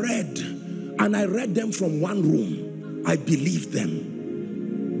things I read, and I read them from one room. I believed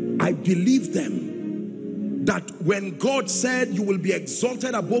them. I believed them. That when God said you will be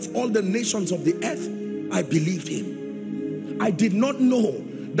exalted above all the nations of the earth, I believed him. I did not know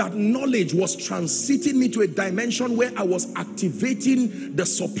that knowledge was transiting me to a dimension where I was activating the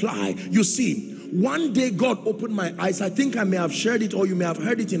supply. You see, one day God opened my eyes. I think I may have shared it, or you may have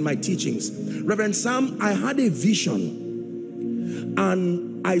heard it in my teachings. Reverend Sam, I had a vision,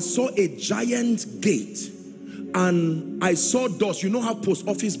 and I saw a giant gate, and I saw doors. You know how post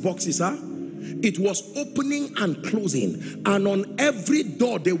office boxes are? It was opening and closing, and on every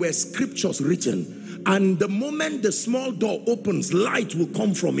door there were scriptures written. And the moment the small door opens, light will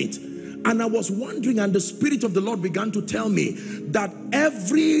come from it. And I was wondering, and the Spirit of the Lord began to tell me that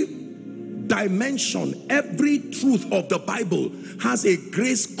every dimension, every truth of the Bible has a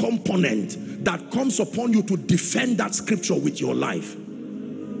grace component that comes upon you to defend that scripture with your life.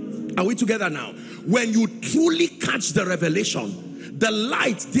 Are we together now? When you truly catch the revelation, the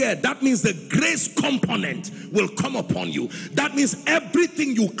light there, that means the grace component will come upon you. That means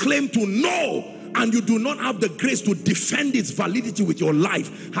everything you claim to know and you do not have the grace to defend its validity with your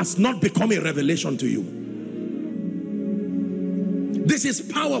life has not become a revelation to you. This is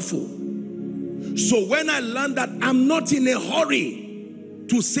powerful. So when I learned that I'm not in a hurry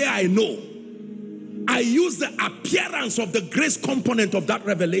to say I know, I use the appearance of the grace component of that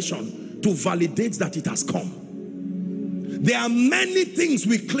revelation to validate that it has come. There are many things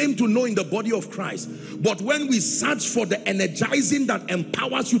we claim to know in the body of Christ, but when we search for the energizing that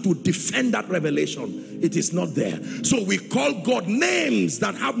empowers you to defend that revelation, it is not there. So we call God names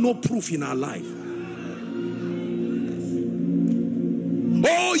that have no proof in our life.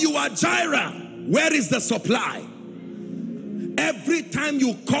 Oh, you are Jireh. Where is the supply? Every time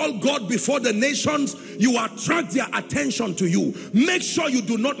you call God before the nations, you attract their attention to you. Make sure you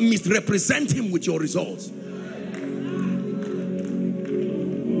do not misrepresent him with your results.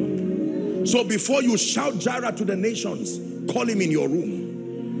 So before you shout Jireh to the nations, Call him in your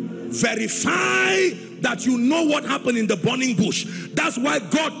room. Verify that you know what happened in the burning bush. That's why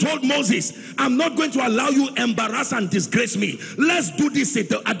God told Moses, I'm not going to allow you embarrass and disgrace me. Let's do this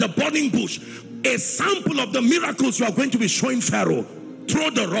at the burning bush. A sample of the miracles you are going to be showing Pharaoh. Throw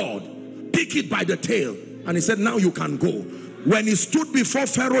the rod, pick it by the tail. And he said, now you can go. When he stood before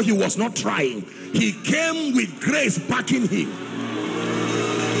Pharaoh, he was not trying. He came with grace backing him.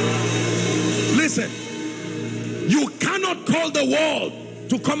 Listen, you cannot call the world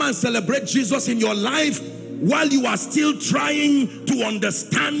to come and celebrate Jesus in your life while you are still trying to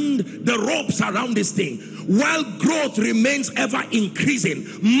understand the ropes around this thing. While growth remains ever increasing,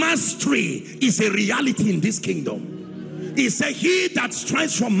 mastery is a reality in this kingdom. He said, he that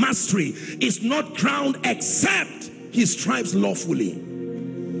strives for mastery is not crowned except he strives lawfully.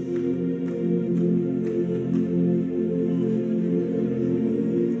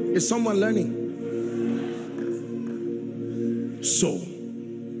 Is someone learning? So,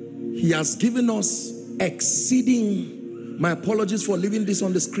 he has given us exceeding, my apologies for leaving this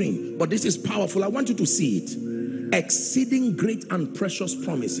on the screen, but this is powerful. I want you to see it. Exceeding great and precious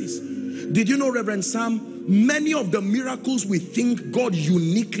promises. Did you know, Reverend Sam, many of the miracles we think God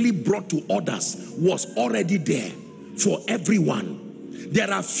uniquely brought to others was already there for everyone.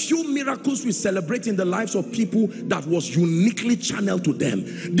 There are few miracles we celebrate in the lives of people that was uniquely channeled to them.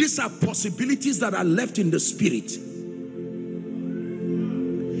 These are possibilities that are left in the spirit.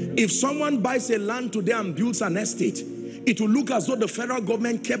 If someone buys a land today and builds an estate, it will look as though the federal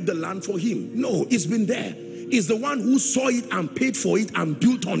government kept the land for him. No, it's been there. It's the one who saw it and paid for it and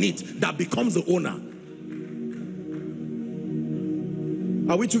built on it that becomes the owner.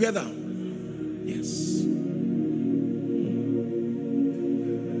 Are we together? Yes.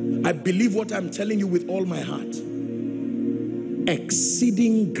 I believe what I'm telling you with all my heart.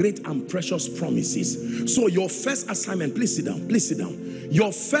 Exceeding great and precious promises. So your first assignment, please sit down, please sit down.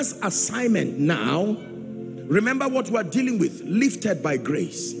 Your first assignment now, remember what we are dealing with, lifted by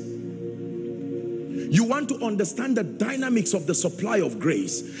grace. You want to understand the dynamics of the supply of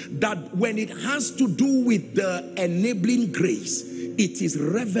grace, that when it has to do with the enabling grace, it is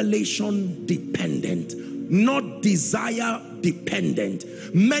revelation dependent, not desire dependent.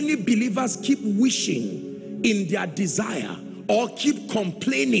 Many believers keep wishing in their desire or keep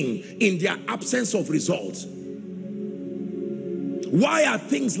complaining in their absence of results. Why are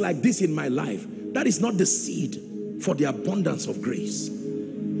things like this in my life? That is not the seed for the abundance of grace.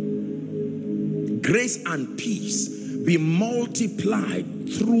 Grace and peace be multiplied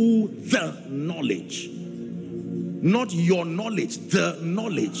through the knowledge. Not your knowledge, the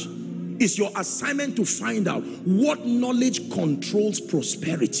knowledge. It's your assignment to find out what knowledge controls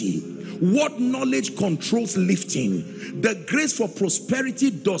prosperity. What knowledge controls lifting. The grace for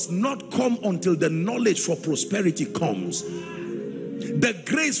prosperity does not come until the knowledge for prosperity comes. The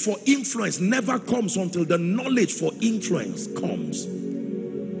grace for influence never comes until the knowledge for influence comes.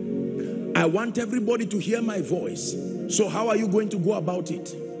 I want everybody to hear my voice. So how are you going to go about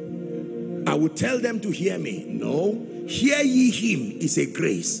it? I will tell them to hear me. No. Hear ye him is a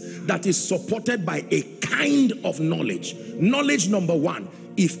grace that is supported by a kind of knowledge. Knowledge number one.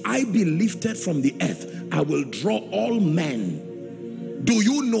 If I be lifted from the earth, I will draw all men. Do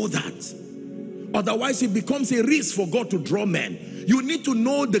you know that? Otherwise it becomes a risk for God to draw men. You need to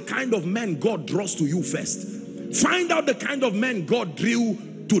know the kind of men God draws to you first. Find out the kind of men God drew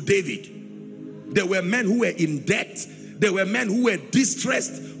to David. There were men who were in debt. There were men who were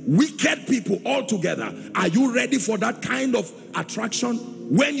distressed, wicked people altogether. Are you ready for that kind of attraction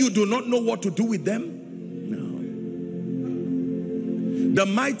when you do not know what to do with them? No. The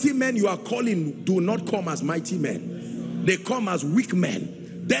mighty men you are calling do not come as mighty men. They come as weak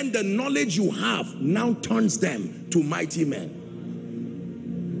men. Then the knowledge you have now turns them to mighty men.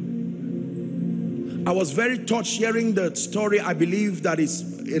 I was very touched hearing the story, I believe that is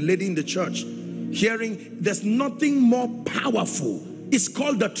a lady in the church. Hearing, there's nothing more powerful. It's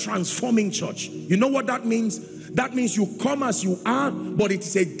called the transforming church. You know what that means? That means you come as you are, but it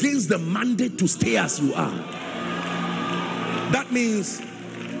is against the mandate to stay as you are. That means,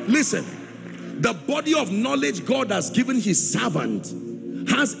 listen, the body of knowledge God has given his servant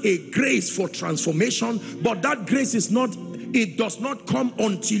has a grace for transformation, but that grace is not, it does not come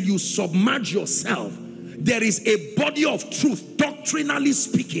until you submerge yourself. There is a body of truth, doctrinally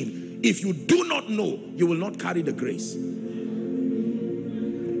speaking. If you do not know, you will not carry the grace.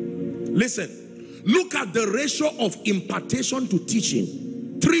 Listen, look at the ratio of impartation to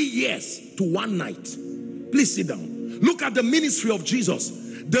teaching. 3 years to 1 night. Please sit down. Look at the ministry of Jesus.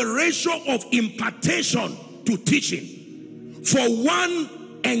 The ratio of impartation to teaching. For one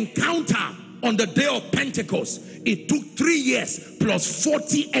encounter, on the day of Pentecost, it took 3 years plus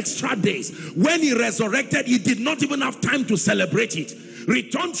 40 extra days. When he resurrected, he did not even have time to celebrate it.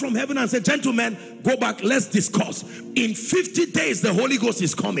 Returned from heaven and said, gentlemen, go back, let's discuss. In 50 days, the Holy Ghost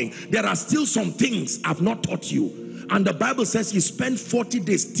is coming. There are still some things I've not taught you. And the Bible says he spent 40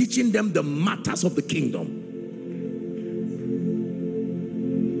 days teaching them the matters of the kingdom.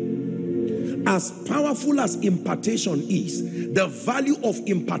 As powerful as impartation is, the value of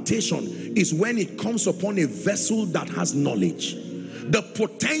impartation is when it comes upon a vessel that has knowledge. The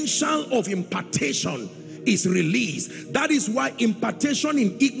potential of impartation is released. That is why impartation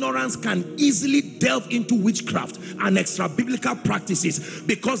in ignorance can easily delve into witchcraft and extra biblical practices,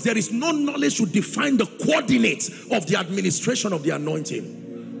 because there is no knowledge to define the coordinates of the administration of the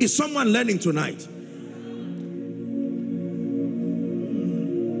anointing. Is someone learning tonight?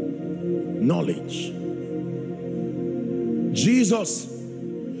 Knowledge. Jesus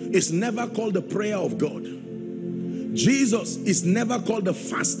is never called the prayer of God. Jesus is never called the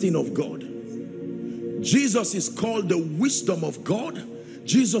fasting of God. Jesus is called the wisdom of God.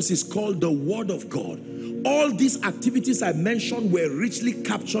 Jesus is called the word of God. All these activities I mentioned were richly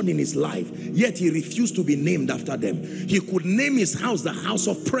captured in his life, yet he refused to be named after them. He could name his house the house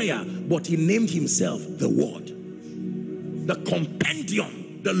of prayer, but he named himself the word, the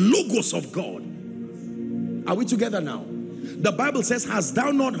compendium, the logos of God. Are we together now? The Bible says, hast thou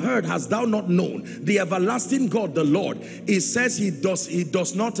not heard, hast thou not known, the everlasting God, the Lord. It says he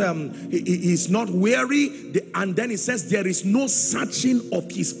is not weary. And then it says there is no searching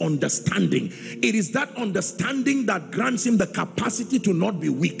of his understanding. It is that understanding that grants him the capacity to not be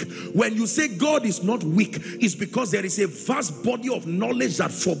weak. When you say God is not weak, it's because there is a vast body of knowledge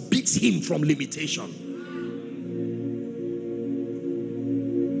that forbids him from limitation.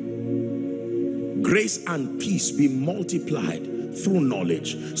 Grace and peace be multiplied through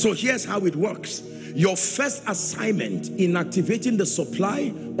knowledge. So here's how it works. Your first assignment in activating the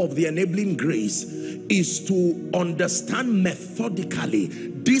supply of the enabling grace is to understand methodically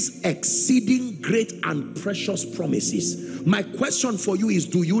these exceeding great and precious promises. My question for you is,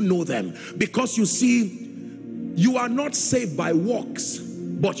 do you know them? Because you see, you are not saved by works,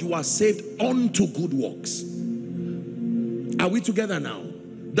 but you are saved unto good works. Are we together now?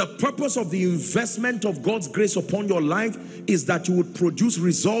 The purpose of the investment of God's grace upon your life is that you would produce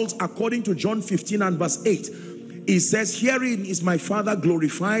results according to John 15 and verse 8. It says, herein is my Father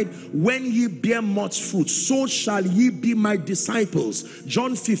glorified, when ye bear much fruit, so shall ye be my disciples.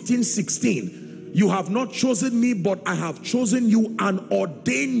 John 15, 16. You have not chosen me, but I have chosen you and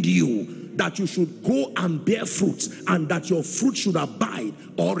ordained you that you should go and bear fruit, and that your fruit should abide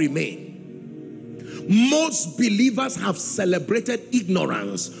or remain. Most believers have celebrated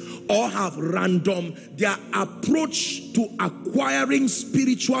ignorance or have random their approach to acquiring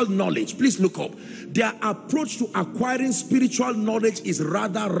spiritual knowledge. Please look up. Their approach to acquiring spiritual knowledge is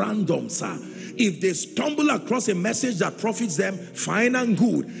rather random, sir. If they stumble across a message that profits them, fine and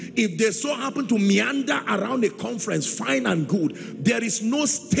good. If they so happen to meander around a conference, fine and good. There is no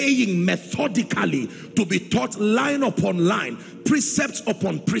staying methodically to be taught line upon line, precept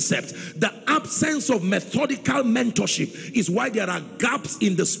upon precept. The absence of methodical mentorship is why there are gaps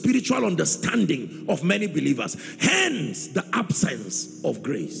in the spiritual understanding of many believers. Hence, the absence of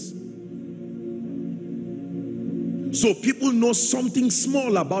grace. So people know something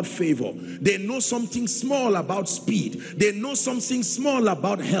small about favor. They know something small about speed. They know something small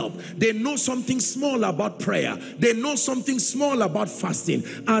about help. They know something small about prayer. They know something small about fasting.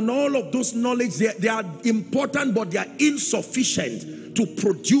 And all of those knowledge, they are important, but they are insufficient to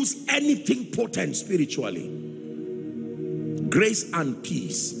produce anything potent spiritually. Grace and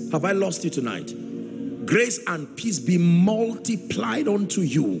peace. Have I lost you tonight? Grace and peace be multiplied unto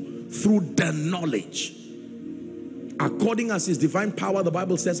you through the knowledge, according as his divine power, the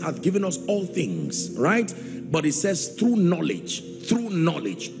Bible says, hath given us all things, right? But it says through knowledge, through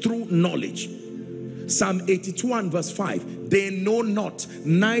knowledge, through knowledge. Psalm 82 and verse 5, they know not,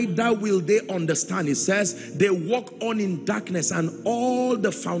 neither will they understand. It says, they walk on in darkness, and all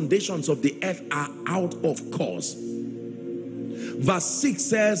the foundations of the earth are out of course. Verse 6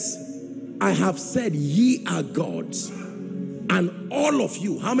 says, I have said, ye are gods, and all of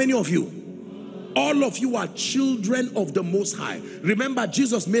you, how many of you? All of you are children of the Most High. Remember,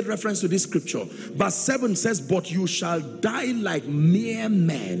 Jesus made reference to this scripture. Verse 7 says, but you shall die like mere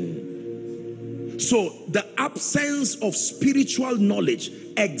men. So the absence of spiritual knowledge,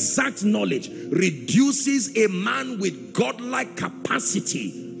 exact knowledge, reduces a man with godlike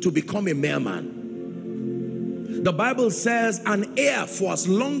capacity to become a mere man. The Bible says an heir, for as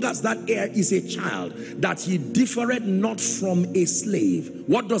long as that heir is a child, that he differeth not from a slave.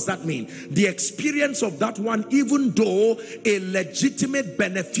 What does that mean? The experience of that one, even though a legitimate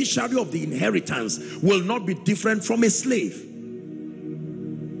beneficiary of the inheritance, will not be different from a slave.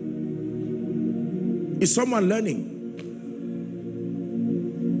 Is someone learning?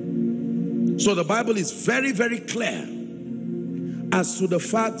 So the Bible is very, very clear as to the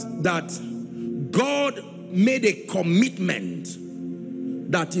fact that God made a commitment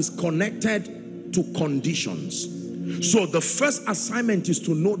that is connected to conditions. So the first assignment is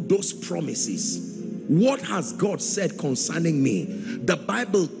to know those promises. What has God said concerning me? The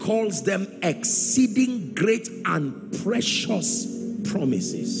Bible calls them exceeding great and precious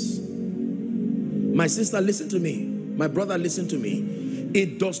promises. My sister, listen to me. My brother, listen to me.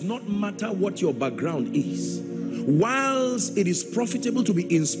 It does not matter what your background is. Whilst it is profitable to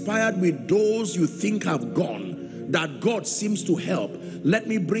be inspired with those you think have gone, that God seems to help, let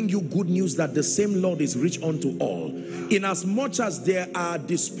me bring you good news that the same Lord is rich unto all. In as much as there are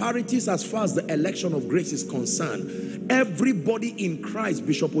disparities as far as the election of grace is concerned, everybody in Christ,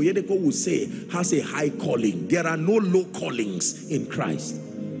 Bishop Oyedeko will say, has a high calling. There are no low callings in Christ.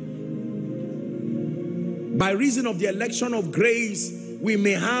 By reason of the election of grace, we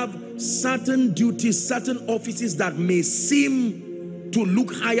may have certain duties, certain offices that may seem to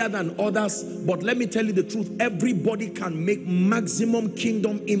look higher than others, but let me tell you the truth, everybody can make maximum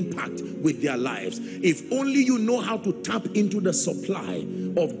kingdom impact with their lives. If only you know how to tap into the supply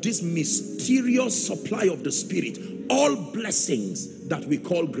of this mysterious supply of the Spirit, all blessings that we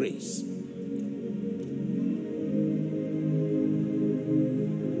call grace.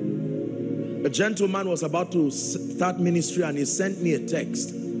 A gentleman was about to start ministry and he sent me a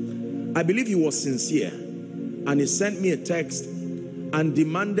text. I believe he was sincere, and he sent me a text and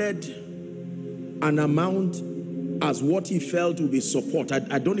demanded an amount as what he felt would be support.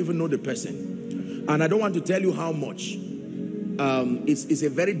 I don't even know the person, and I don't want to tell you how much. It's a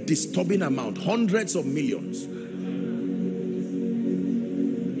very disturbing amount, hundreds of millions.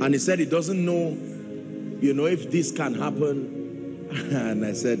 And he said he doesn't know, if this can happen. And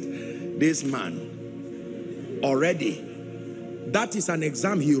I said, this man already, that is an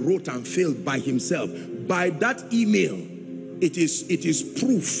exam he wrote and failed by himself. By that email, it is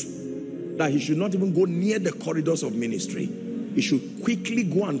proof that he should not even go near the corridors of ministry. He should quickly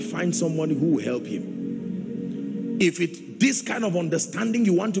go and find somebody who will help him. If it's this kind of understanding,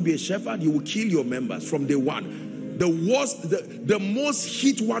 you want to be a shepherd, you will kill your members from day one. The worst, the most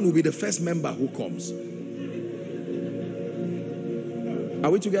hit one will be the first member who comes. Are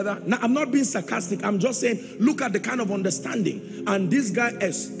we together? Now, I'm not being sarcastic. I'm just saying, look at the kind of understanding. And this guy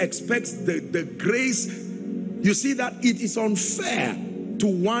expects the grace. You see that it is unfair to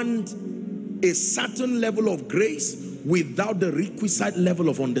want a certain level of grace without the requisite level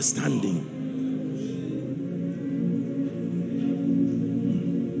of understanding.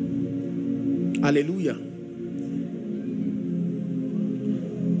 Hallelujah.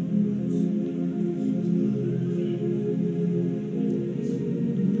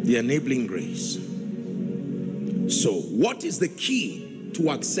 The enabling grace. So, what is the key to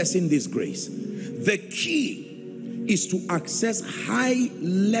accessing this grace? The key is to access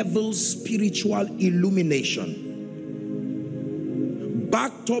high-level spiritual illumination,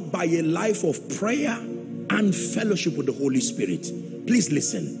 backed up by a life of prayer and fellowship with the Holy Spirit. Please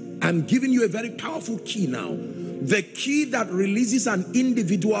listen. I'm giving you a very powerful key now. The key that releases an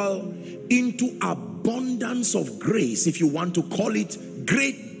individual into abundance of grace, if you want to call it,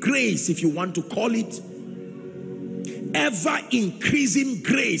 great grace, if you want to call it, ever increasing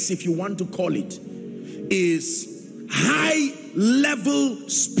grace, if you want to call it, is high level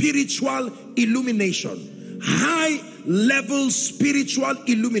spiritual illumination. High level spiritual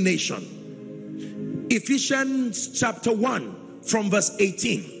illumination. Ephesians chapter 1 from verse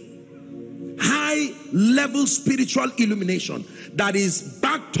 18. High level spiritual illumination that is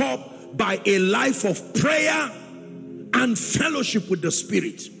backed up by a life of prayer and fellowship with the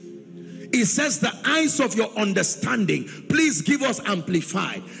Spirit. It says the eyes of your understanding, please give us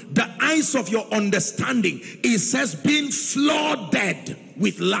amplified. The eyes of your understanding, it says being flooded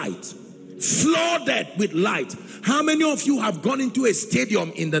with light. Flooded with light. How many of you have gone into a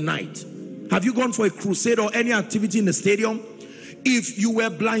stadium in the night? Have you gone for a crusade or any activity in the stadium? If you were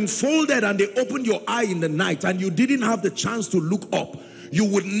blindfolded and they opened your eye in the night and you didn't have the chance to look up, you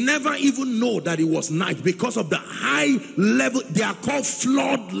would never even know that it was night because of the high level. They are called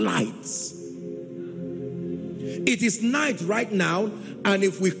floodlights. It is night right now, and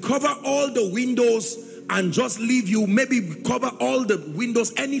if we cover all the windows and just leave you, maybe cover all the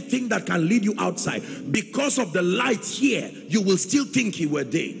windows, anything that can lead you outside. Because of the light here, you will still think you were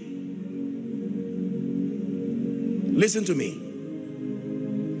there. Listen to me.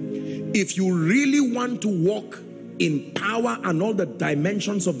 If you really want to walk in power and all the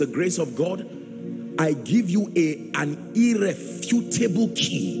dimensions of the grace of God, I give you an irrefutable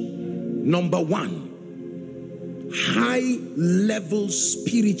key. Number one, high level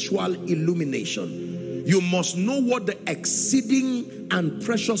spiritual illumination. You must know what the exceeding and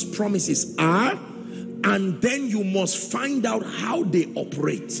precious promises are, and then you must find out how they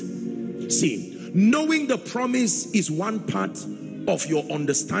operate. See, knowing the promise is one part of your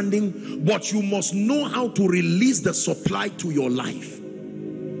understanding, but you must know how to release the supply to your life.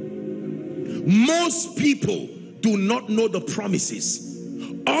 Most people do not know the promises.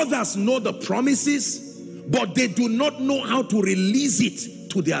 Others know the promises, but they do not know how to release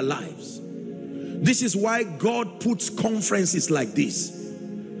it to their lives. This is why God puts conferences like this,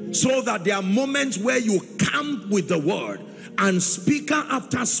 so that there are moments where you camp with the word, and speaker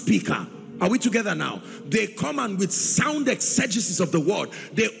after speaker, are we together now? They come and with sound exegesis of the word,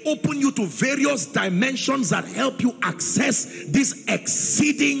 they open you to various dimensions that help you access these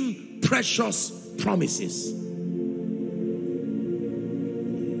exceeding precious promises.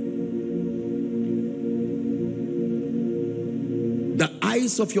 The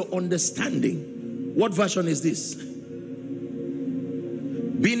eyes of your understanding. What version is this?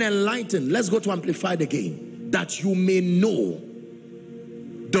 Being enlightened. Let's go to Amplified again. That you may know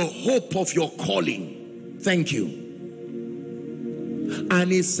the hope of your calling. Thank you.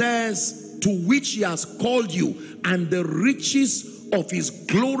 And it says, to which he has called you, and the riches of his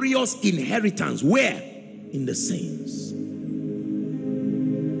glorious inheritance. Where? In the saints.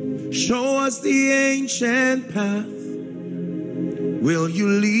 Show us the ancient path. Will you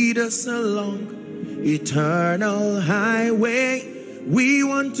lead us along eternal highway? We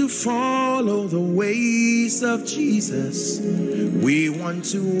want to follow the ways of Jesus. We want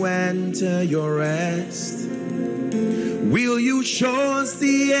to enter your rest. Will you show us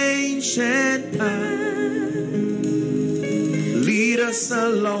the ancient path? Lead us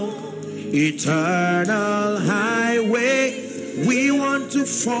along eternal highway. We want to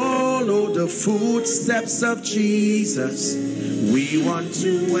follow the footsteps of Jesus. We want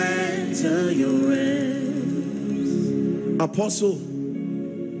to enter your rest. Apostle,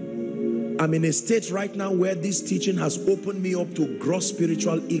 I'm in a state right now where this teaching has opened me up to gross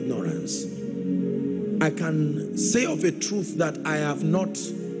spiritual ignorance. I can say of a truth that I have not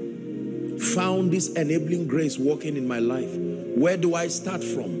found this enabling grace working in my life. Where do I start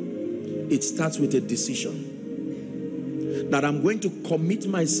from? It starts with a decision that I'm going to commit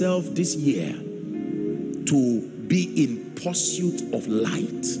myself this year to be in pursuit of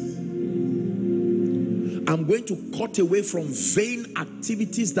light. I'm going to cut away from vain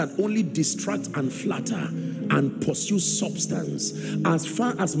activities that only distract and flatter, and pursue substance as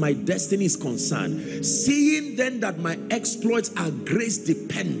far as my destiny is concerned. Seeing then that my exploits are grace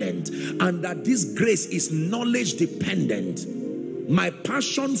dependent, and that this grace is knowledge dependent, my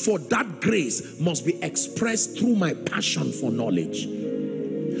passion for that grace must be expressed through my passion for knowledge.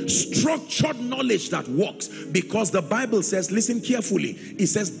 Structured knowledge that works, because the Bible says, listen carefully, it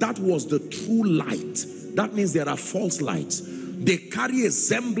says that was the true light. That means there are false lights. They carry a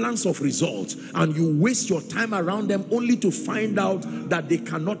semblance of results, and you waste your time around them only to find out that they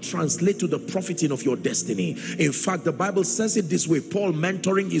cannot translate to the profiting of your destiny. In fact, the Bible says it this way. Paul,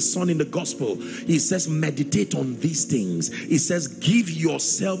 mentoring his son in the gospel, he says, meditate on these things. He says, give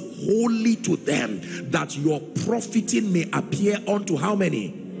yourself wholly to them, that your profiting may appear unto how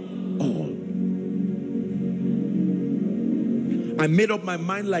many? All. I made up my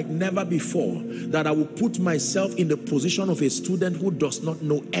mind like never before that I will put myself in the position of a student who does not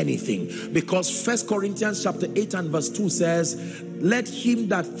know anything. Because 1 Corinthians chapter 8 and verse 2 says, let him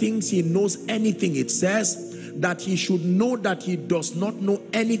that thinks he knows anything, it says, that he should know that he does not know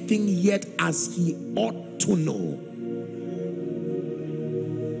anything yet as he ought to know.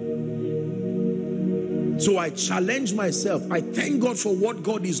 So I challenge myself. I thank God for what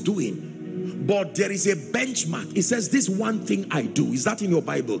God is doing. But there is a benchmark. It says, this one thing I do. Is that in your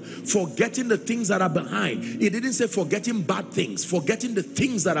Bible? Forgetting the things that are behind. It didn't say forgetting bad things. Forgetting the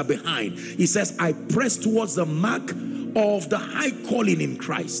things that are behind. It says, I press towards the mark of the high calling in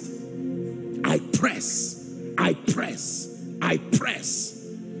Christ. I press. I press. I press.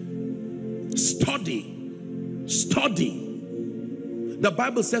 Study. Study. The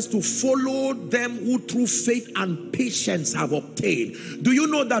Bible says to follow them who through faith and patience have obtained. Do you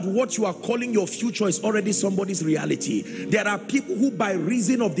know that what you are calling your future is already somebody's reality? There are people who, by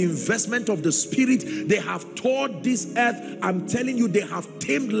reason of the investment of the Spirit, they have toured this earth. I'm telling you, they have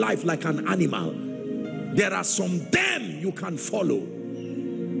tamed life like an animal. There are some them you can follow.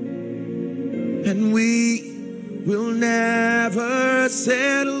 And we will never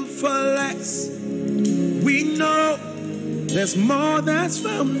settle for less. We know there's more that's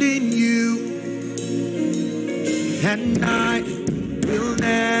found in you. And I will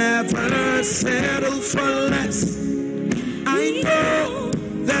never settle for less. I know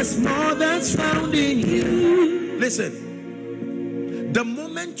there's more that's found in you. Listen, the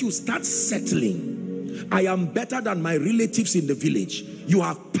moment you start settling, I am better than my relatives in the village, you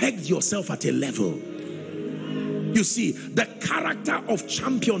have pegged yourself at a level. You see, the character of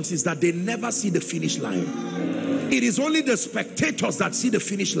champions is that they never see the finish line. It is only the spectators that see the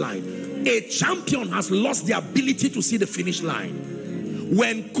finish line. A champion has lost the ability to see the finish line.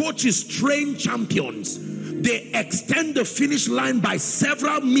 When coaches train champions, they extend the finish line by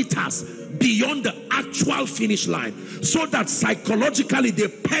several meters beyond the actual finish line, so that psychologically they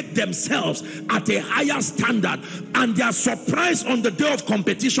peg themselves at a higher standard, and they are surprised on the day of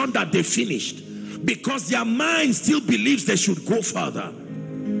competition that they finished, because their mind still believes they should go further.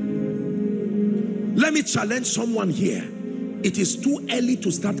 Let me challenge someone here. It is too early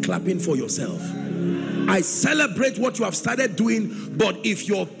to start clapping for yourself. I celebrate what you have started doing, but if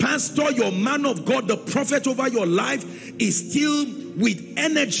your pastor, your man of God, the prophet over your life is still with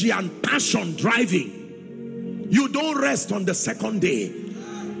energy and passion driving, you don't rest on the second day.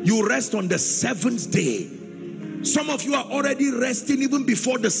 You rest on the seventh day. Some of you are already resting even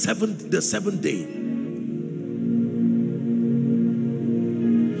before the seventh day.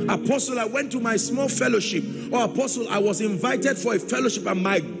 Apostle, I went to my small fellowship. Or Apostle, I was invited for a fellowship, and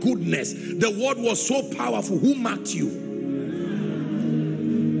my goodness, the word was so powerful. Who marked you?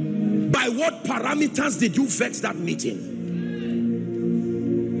 By what parameters did you vet that meeting?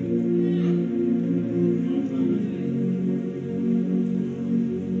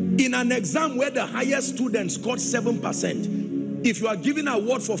 In an exam where the highest student scored 7%, if you are given an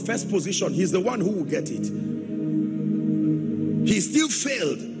award for first position, he's the one who will get it. He still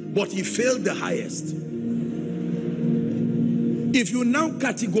failed, but he failed the highest. If you now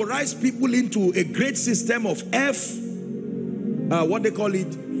categorize people into a grade system of F, what they call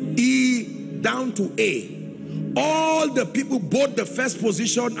it, E down to A, all the people, both the first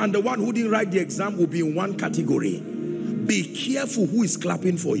position and the one who didn't write the exam, will be in one category. Be careful who is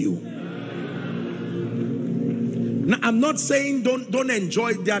clapping for you. Now, I'm not saying don't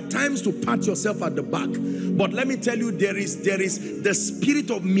enjoy. There are times to pat yourself at the back, but let me tell you, there is the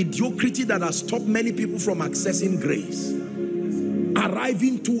spirit of mediocrity that has stopped many people from accessing grace.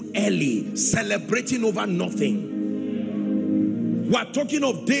 Arriving too early, celebrating over nothing. We are talking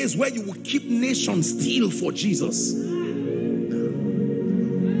of days where you will keep nations still for Jesus.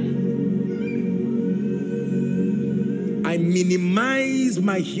 I minimize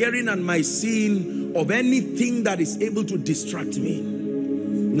my hearing and my seeing of anything that is able to distract me.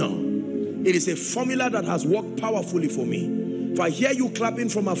 No. It is a formula that has worked powerfully for me. If I hear you clapping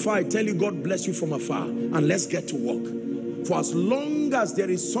from afar, I tell you, God bless you from afar, and let's get to work. For as long as there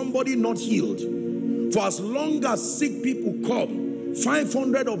is somebody not healed, for as long as sick people come,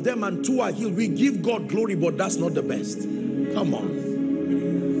 500 of them and 2 are healed, we give God glory, but that's not the best. Come on.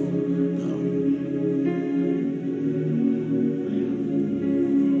 No.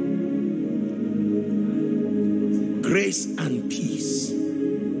 Grace and peace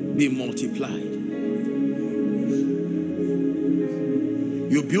be multiplied.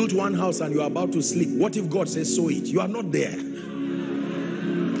 You built one house and you are about to sleep. What if God says, sow it? You are not there.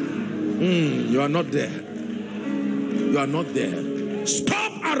 You are not there. You are not there.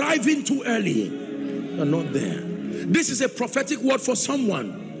 Stop arriving too early. You are not there. This is a prophetic word for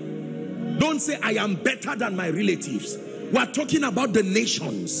someone. Don't say, I am better than my relatives. We are talking about the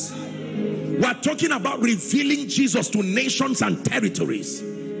nations. We are talking about revealing Jesus to nations and territories.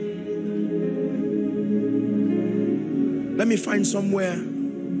 Let me find somewhere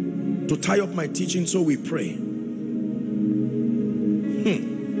to tie up my teaching, so we pray.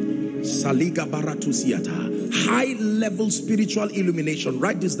 Saliga baratusiata. High level spiritual illumination.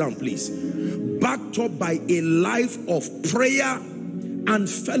 Write this down, please. Backed up by a life of prayer and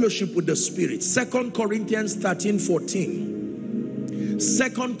fellowship with the Spirit. 2 Corinthians 13:14.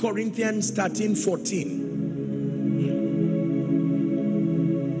 2 Corinthians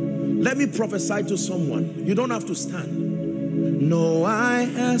 13:14. Let me prophesy to someone. You don't have to stand. No eye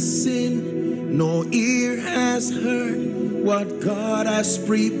has seen, No ear has heard what God has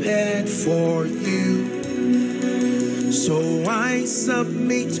prepared for you. So I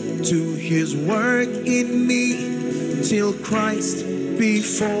submit to his work in me till Christ be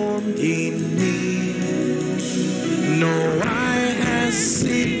formed in me. No eye has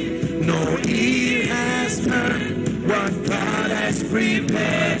seen, no ear has heard what God has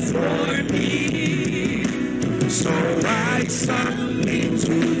prepared for me. So I submit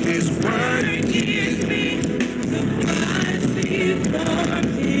to his word in me, till Christ be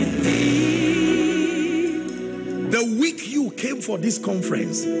formed in me. The week you came for this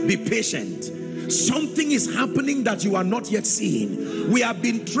conference, be patient. Something is happening that you are not yet seeing. We have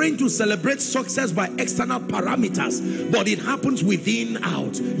been trained to celebrate success by external parameters, but it happens within,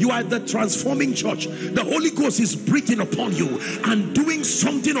 out. You are the transforming church. The Holy Ghost is breathing upon you and doing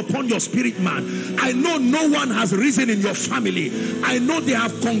something upon your spirit, man. I know no one has risen in your family. I know they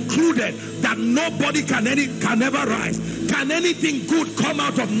have concluded that nobody can ever rise. Can anything good come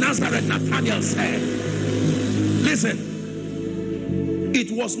out of Nazareth? Nathanael said. Listen. It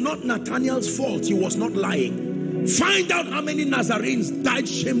was not Nathanael's fault. He was not lying. Find out how many Nazarenes died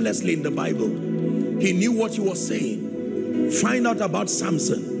shamelessly in the Bible. He knew what he was saying. Find out about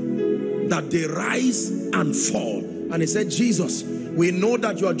Samson, that they rise and fall. And he said, Jesus, we know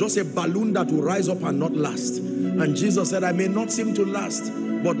that you are just a balloon that will rise up and not last. And Jesus said, I may not seem to last,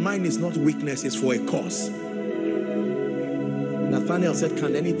 but mine is not weakness, it's for a cause. Nathanael said,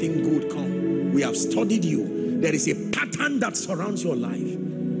 can anything good come? We have studied you. There is a pattern that surrounds your life.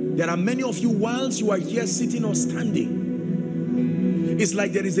 There are many of you, whilst you are here sitting or standing, it's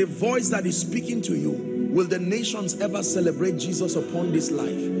like there is a voice that is speaking to you. Will the nations ever celebrate Jesus upon this life?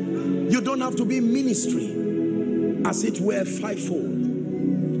 You don't have to be ministry, as it were, fivefold.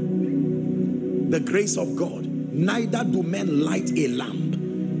 The grace of God. Neither do men light a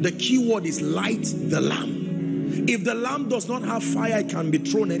lamp. The key word is light the lamp. If the lamp does not have fire, it can be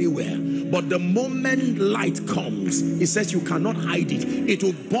thrown anywhere. But the moment light comes, he says you cannot hide it. It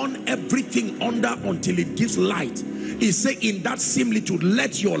will burn everything under until it gives light. He said in that similitude,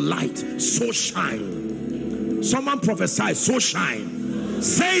 let your light so shine. Someone prophesy, so shine.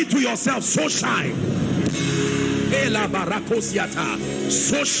 Say it to yourself, so shine.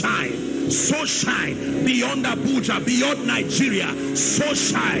 So shine. So shine beyond Abuja, beyond Nigeria. So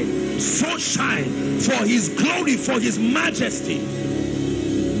shine for his glory, for his majesty.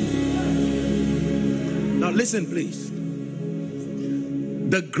 Now listen, please.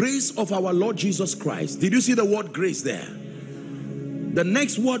 The grace of our Lord Jesus Christ. Did you see the word grace there? The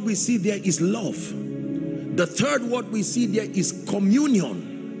next word we see there is love. The third word we see there is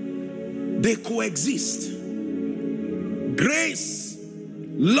communion. They coexist. Grace,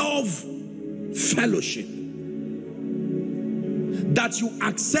 love, fellowship. That you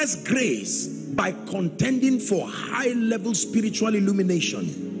access grace by contending for high-level spiritual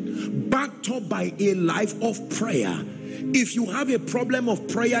illumination, backed up by a life of prayer. If you have a problem of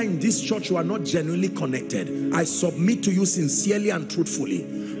prayer in this church, you are not genuinely connected. I submit to you sincerely and truthfully,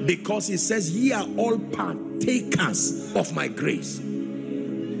 because it says, ye are all partakers of my grace.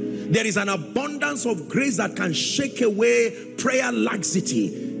 There is an abundance of grace that can shake away prayer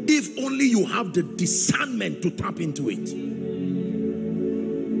laxity, if only you have the discernment to tap into it.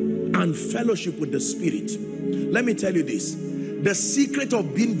 And fellowship with the Spirit. Let me tell you this. The secret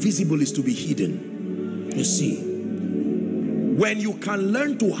of being visible is to be hidden. You see, when you can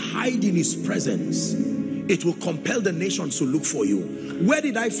learn to hide in his presence, it will compel the nations to look for you. Where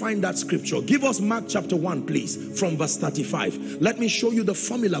did I find that scripture? Give us Mark chapter 1, please, from verse 35. Let me show you the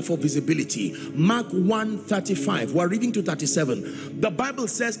formula for visibility. Mark 1:35. We're reading to 37. The Bible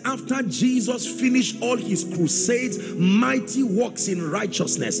says, after Jesus finished all his crusades, mighty works in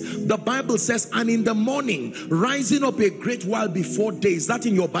righteousness, the Bible says, and in the morning, rising up a great while before day, is that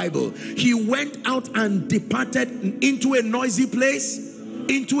in your Bible? He went out and departed into a noisy place,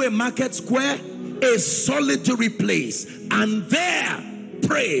 into a market square, a solitary place, and there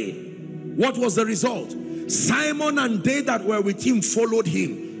prayed. What was the result? Simon and they that were with him followed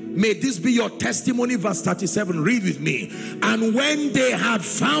him. May this be your testimony. Verse 37, read with me. And when they had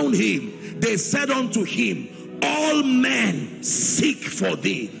found him, they said unto him, all men seek for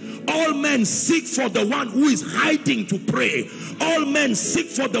thee. All men seek for the one who is hiding to pray. All men seek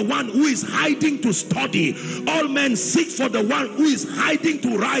for the one who is hiding to study. All men seek for the one who is hiding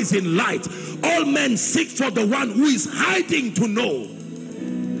to rise in light. All men seek for the one who is hiding to know.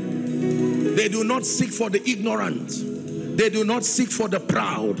 They do not seek for the ignorant. They do not seek for the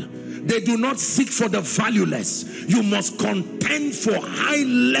proud. They do not seek for the valueless. You must contend for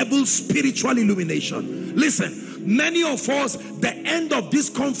high-level spiritual illumination. Listen. Many of us, the end of this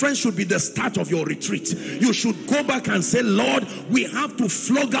conference should be the start of your retreat. You should go back and say, Lord, we have to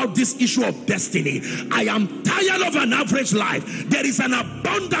flog out this issue of destiny. I am tired of an average life. There is an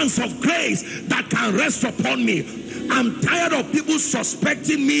abundance of grace that can rest upon me. I'm tired of people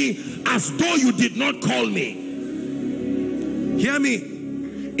suspecting me as though you did not call me. Hear me.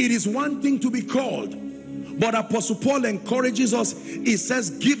 It is one thing to be called, but Apostle Paul encourages us. He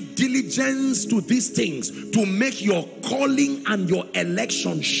says, give diligence to these things to make your calling and your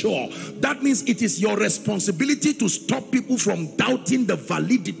election sure. That means it is your responsibility to stop people from doubting the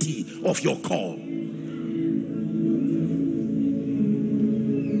validity of your call.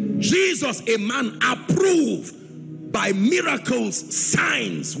 Jesus, a man approved by miracles,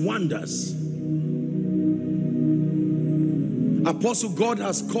 signs, wonders. Apostle, God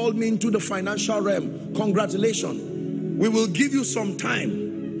has called me into the financial realm. Congratulations. We will give you some time.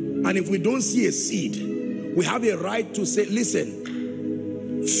 And if we don't see a seed, we have a right to say,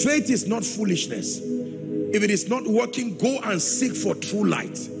 listen, faith is not foolishness. If it is not working, go and seek for true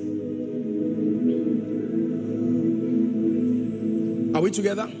light. Are we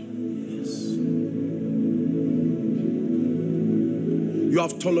together? Yes. You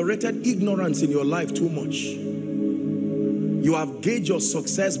have tolerated ignorance in your life too much. You have gauged your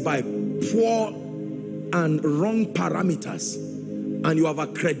success by poor and wrong parameters, and you have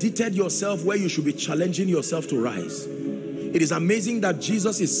accredited yourself where you should be challenging yourself to rise. It is amazing that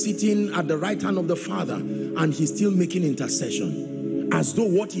Jesus is sitting at the right hand of the Father and he's still making intercession as though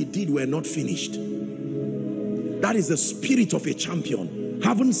what he did were not finished. That is the spirit of a champion.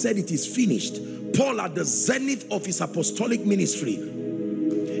 Having said it is finished, Paul, at the zenith of his apostolic ministry,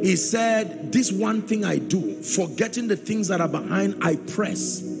 he said, this one thing I do, forgetting the things that are behind, I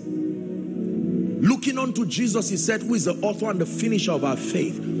press. Looking unto Jesus, he said, who is the author and the finisher of our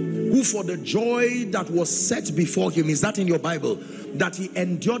faith, who for the joy that was set before him, is that in your Bible? That he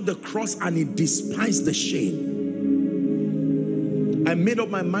endured the cross and he despised the shame. I made up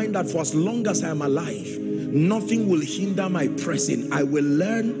my mind that for as long as I am alive, nothing will hinder my pressing. I will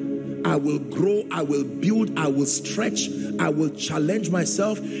learn, I will grow, I will build, I will stretch, I will challenge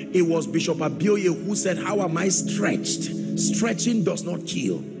myself. It was Bishop Abioye who said, how am I stretched? Stretching does not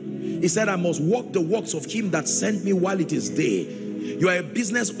kill. He said, I must walk the works of him that sent me while it is day. You are a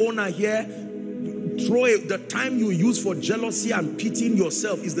business owner here. The time you use for jealousy and pitying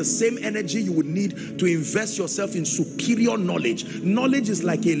yourself is the same energy you would need to invest yourself in superior knowledge. Knowledge is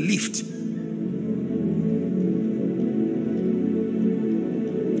like a lift.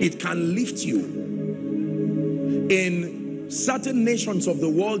 It can lift you. In certain nations of the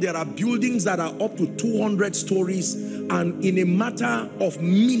world, there are buildings that are up to 200 stories, and in a matter of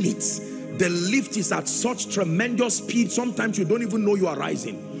minutes, the lift is at such tremendous speed, sometimes you don't even know you are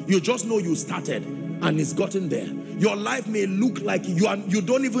rising. You just know you started and it's gotten there. Your life may look like you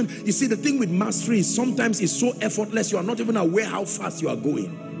don't even, you see, the thing with mastery is sometimes it's so effortless, you are not even aware how fast you are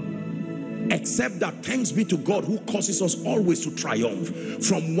going. Except that thanks be to God who causes us always to triumph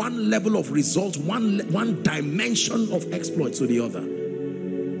from one level of results, one dimension of exploits to the other.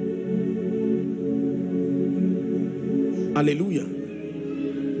 Hallelujah.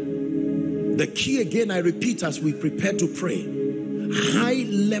 The key, again, I repeat as we prepare to pray, high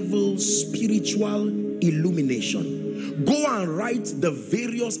level spiritual illumination. Go and write the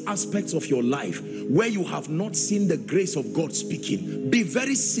various aspects of your life where you have not seen the grace of God speaking. Be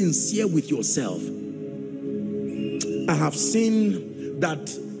very sincere with yourself. I have seen that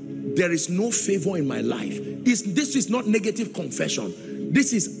there is no favor in my life. This is not negative confession.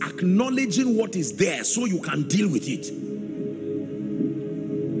 This is acknowledging what is there so you can deal with it.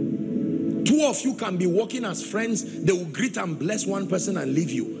 Two of you can be working as friends. They will greet and bless one person and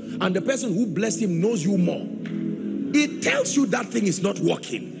leave you. And the person who blessed him knows you more. It tells you that thing is not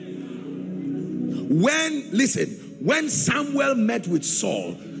working. When Samuel met with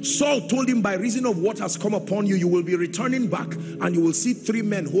Saul, Saul told him, by reason of what has come upon you, you will be returning back and you will see 3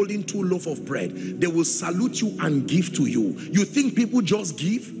 men holding 2 loaves of bread. They will salute you and give to you. You think people just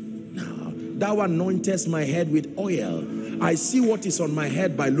give? No. Thou anointest my head with oil. I see what is on my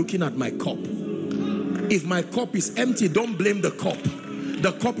head by looking at my cup. If my cup is empty, don't blame the cup.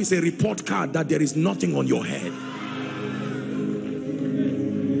 The cup is a report card that there is nothing on your head.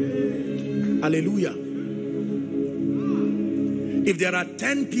 Hallelujah. If there are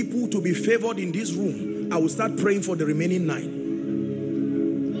 10 people to be favored in this room, I will start praying for the remaining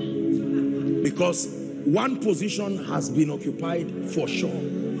 9. Because one position has been occupied for sure.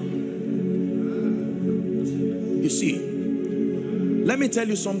 You see, let me tell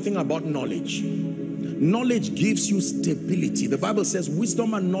you something about knowledge. Knowledge gives you stability. The Bible says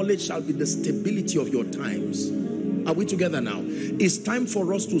wisdom and knowledge shall be the stability of your times. Are we together now? It's time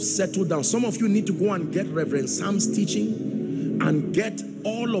for us to settle down. Some of you need to go and get Reverend Sam's teaching and get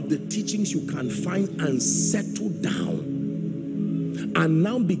all of the teachings you can find and settle down. And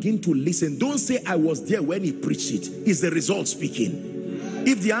now begin to listen. Don't say, I was there when he preached it. It's the result speaking.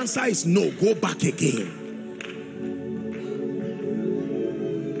 If the answer is no, go back again.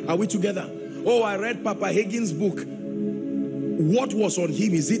 Are we together? Oh, I read Papa Hagin's book. What was on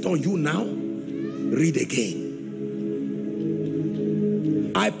him? Is it on you now? Read again.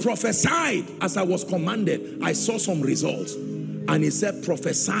 I prophesied as I was commanded. I saw some results. And he said,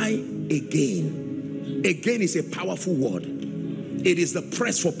 prophesy again. Again is a powerful word. It is the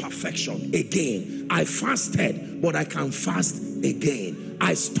press for perfection. Again. I fasted, but I can fast again.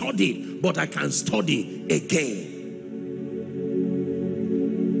 I studied, but I can study again.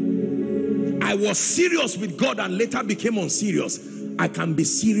 I was serious with God and later became unserious. I can be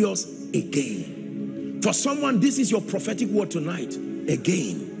serious again. For someone, this is your prophetic word tonight.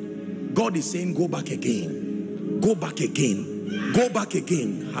 Again. God is saying, go back again. Go back again. Go back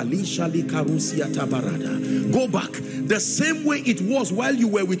again. Go back. The same way it was while you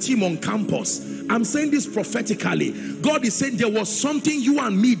were with him on campus. I'm saying this prophetically. God is saying there was something you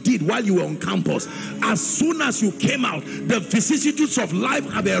and me did while you were on campus. As soon as you came out, the vicissitudes of life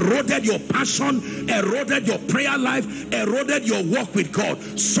have eroded your passion, eroded your prayer life, eroded your walk with God.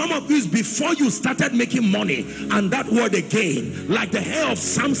 Some of this before you started making money, and that word again, like the hair of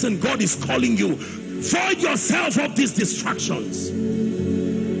Samson, God is calling you. Void yourself of these distractions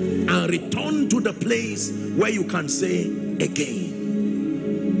and return to the place where you can say again.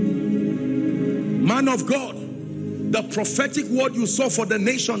 Man of God, the prophetic word you saw for the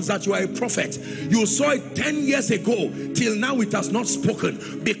nations that you are a prophet, you saw it 10 years ago. Till now it has not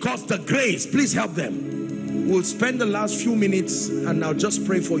spoken because the grace, please help them. We'll spend the last few minutes and I'll just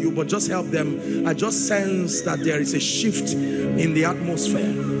pray for you, but just help them. I just sense that there is a shift in the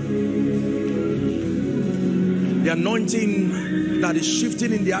atmosphere. The anointing that is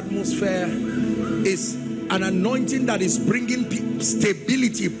shifting in the atmosphere is an anointing that is bringing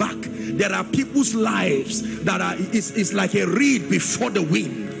stability back. There are people's lives that are, it's like a reed before the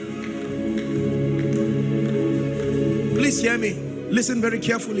wind. Please hear me. Listen very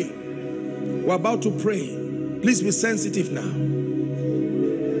carefully. We're about to pray. Please be sensitive now.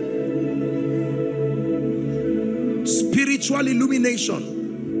 Spiritual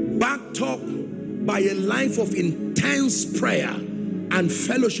illumination backed up by a life of intense prayer and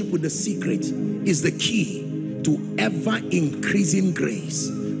fellowship with the secret is the key to ever increasing grace,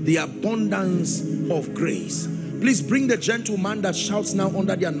 the abundance of grace. Please bring the gentleman that shouts now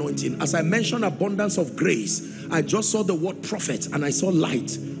under the anointing. As I mentioned abundance of grace, I just saw the word prophet and I saw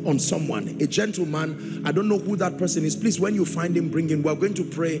light on someone. A gentleman, I don't know who that person is. Please, when you find him, bring him. We're going to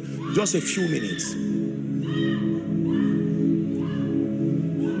pray just a few minutes.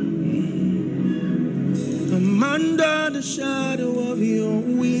 Under the shadow of your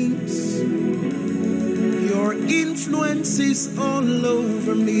wings, your influence is all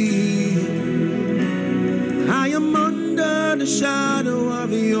over me. I am under the shadow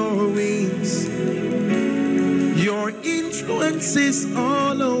of your wings. Your influence is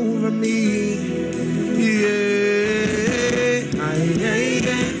all over me.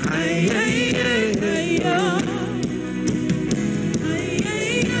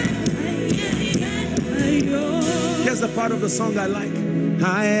 Here's the part of the song I like.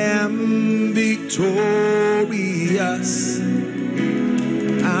 I am victorious.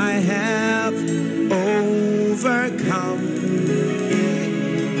 I have overcome.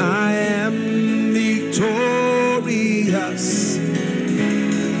 I am victorious.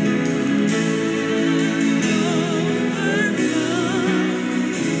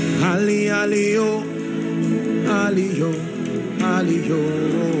 Ali, ali, oh, ali, oh, ali,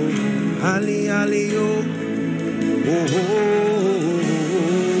 oh, ali, ali, oh, oh, oh,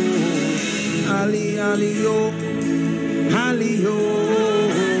 ali, ali, oh, ali, oh,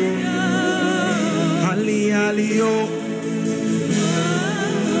 ali, ali, oh.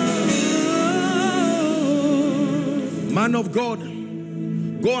 Man of God,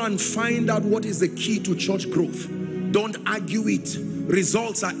 go and find out what is the key to church growth. Don't argue it.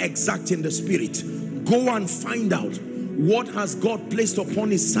 Results are exact in the spirit. Go and find out what has God placed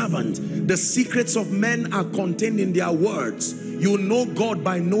upon his servant. The secrets of men are contained in their words. You know God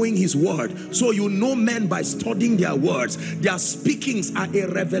by knowing his word. So you know men by studying their words. Their speakings are a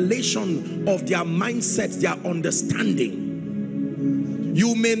revelation of their mindsets, their understanding.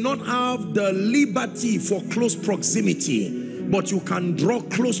 You may not have the liberty for close proximity, but you can draw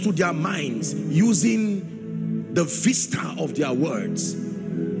close to their minds using the vista of their words.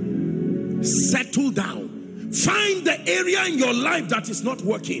 Settle down. Find the area in your life that is not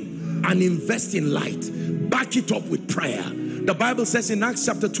working and invest in light. Back it up with prayer. The Bible says in Acts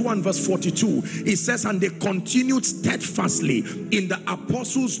chapter 2 and verse 42, it says, and they continued steadfastly in the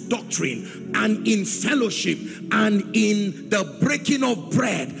apostles' doctrine and in fellowship and in the breaking of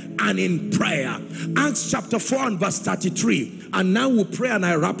bread and in prayer. Acts chapter 4 and verse 33, and now we'll pray and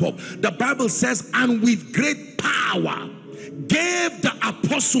I wrap up. The Bible says, and with great power gave the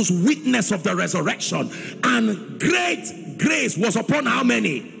apostles witness of the resurrection, and great grace was upon how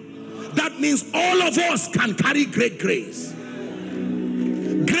many? That means all of us can carry great grace.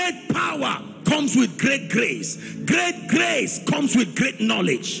 Great power comes with great grace. Great grace comes with great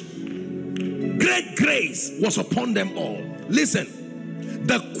knowledge. Great grace was upon them all. Listen,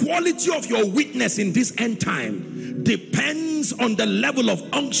 the quality of your witness in this end time depends on the level of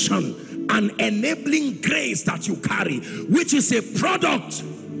unction and enabling grace that you carry, which is a product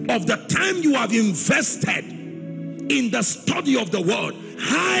of the time you have invested in the study of the word,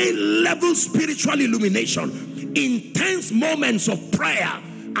 high level spiritual illumination, intense moments of prayer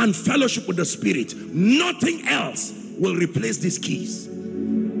and fellowship with the Spirit. Nothing else will replace these keys.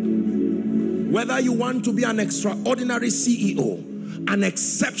 Whether you want to be an extraordinary CEO, an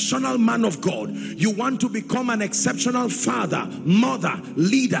exceptional man of God, you want to become an exceptional father, mother,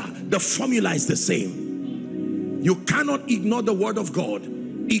 leader, the formula is the same. You cannot ignore the word of God,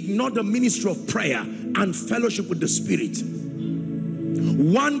 ignore the ministry of prayer and fellowship with the Spirit.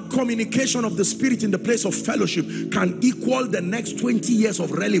 One communication of the Spirit in the place of fellowship can equal the next 20 years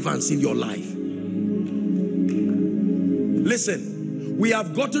of relevance in your life. Listen, we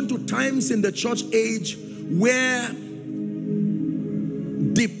have gotten to times in the church age where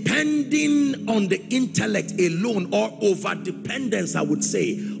depending on the intellect alone, or over dependence, I would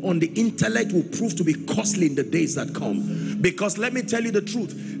say, on the intellect will prove to be costly in the days that come. Because let me tell you the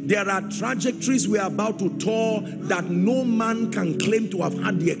truth, there are trajectories we are about to tour that no man can claim to have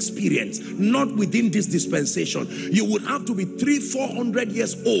had the experience, not within this dispensation. You would have to be 300-400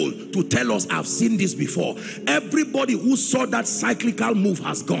 years old to tell us, I've seen this before. Everybody who saw that cyclical move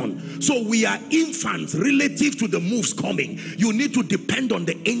has gone. So we are infants relative to the moves coming. You need to depend on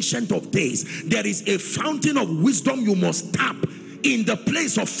the Ancient of Days. There is a fountain of wisdom you must tap in the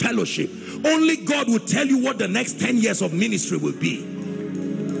place of fellowship. Only God will tell you what the next 10 years of ministry will be.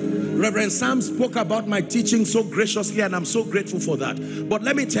 Reverend Sam spoke about my teaching so graciously, and I'm so grateful for that. But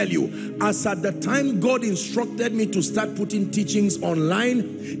let me tell you, as at the time God instructed me to start putting teachings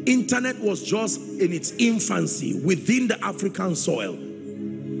online, internet was just in its infancy within the African soil.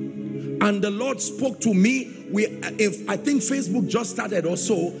 And the Lord spoke to me. I think Facebook just started or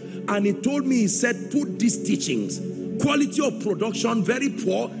so, and he told me, he said, put these teachings. Quality of production, very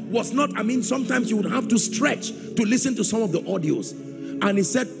poor, was not, sometimes you would have to stretch to listen to some of the audios. And he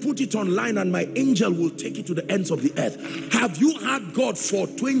said, put it online and my angel will take it to the ends of the earth. Have you had God for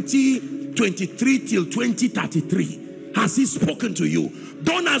 2023 till 2033? Has he spoken to you?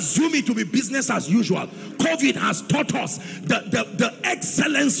 Don't assume it to be business as usual. COVID has taught us the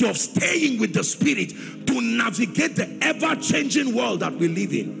excellency of staying with the Spirit to navigate the ever-changing world that we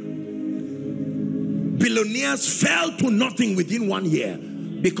live in. Billionaires fell to nothing within 1 year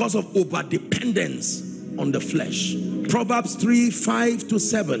because of over-dependence on the flesh. Proverbs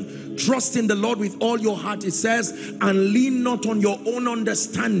 3:5-7. Trust in the Lord with all your heart, it says, and lean not on your own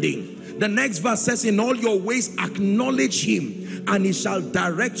understanding. The next verse says, in all your ways acknowledge him, and he shall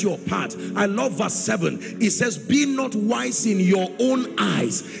direct your path. I love verse 7. It says, be not wise in your own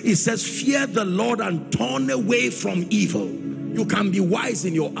eyes. It says, fear the Lord and turn away from evil. You can be wise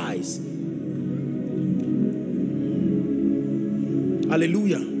in your eyes.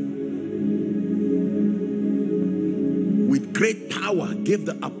 Hallelujah. With great power gave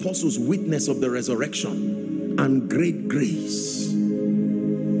the apostles witness of the resurrection, and great grace.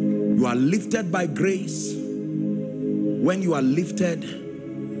 You are lifted by grace when you are lifted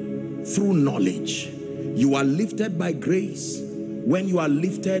through knowledge. You are lifted by grace when you are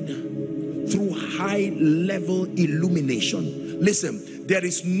lifted through high level illumination. Listen, there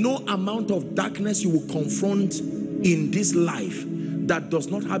is no amount of darkness you will confront in this life that does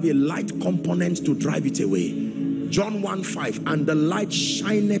not have a light component to drive it away. John 1:5, and the light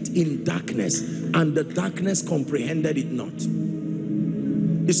shineth in darkness, and the darkness comprehended it not.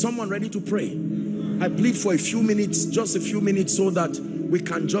 Is someone ready to pray? I plead for a few minutes, just a few minutes, so that we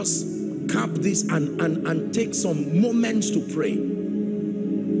can just cap this and take some moments to pray.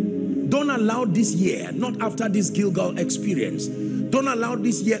 Don't allow this year, not after this Gilgal experience, don't allow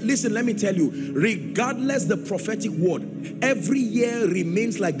this year. Listen, let me tell you, regardless the prophetic word, every year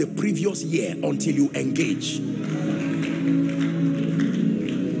remains like the previous year until you engage.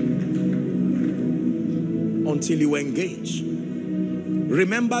 until you engage.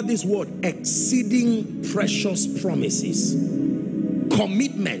 Remember this word, exceeding precious promises,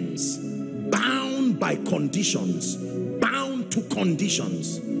 commitments, bound by conditions, bound to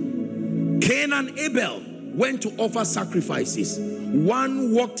conditions. Cain and Abel went to offer sacrifices.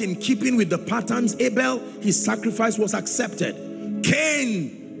 One walked in keeping with the patterns. Abel, his sacrifice was accepted.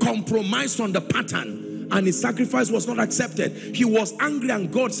 Cain compromised on the pattern and his sacrifice was not accepted. He was angry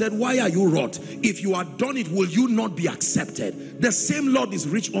and God said, why are you wroth? If you had done it, will you not be accepted? The same Lord is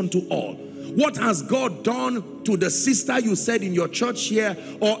rich unto all. What has God done to the sister you said in your church here,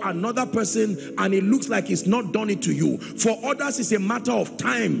 or another person, and it looks like he's not done it to you? For others, it's a matter of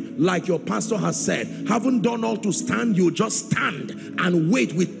time, like your pastor has said. Haven't done all to stand, you just stand and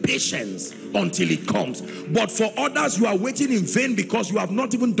wait with patience until it comes. But for others, you are waiting in vain because you have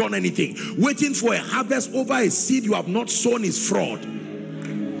not even done anything. Waiting for a harvest over a seed you have not sown is fraud.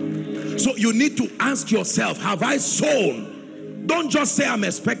 So you need to ask yourself, have I sown? Don't just say I'm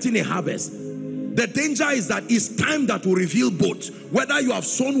expecting a harvest. The danger is that it's time that will reveal both, whether you have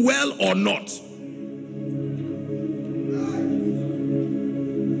sown well or not.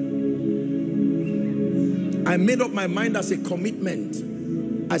 I made up my mind as a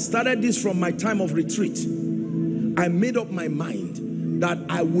commitment. I started this from my time of retreat. I made up my mind that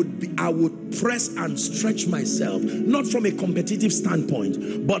I would press and stretch myself, not from a competitive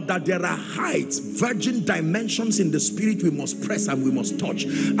standpoint, but that there are heights, virgin dimensions in the spirit we must press and we must touch.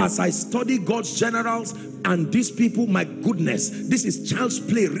 As I study God's generals and these people, my goodness, this is child's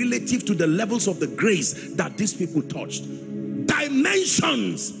play relative to the levels of the grace that these people touched.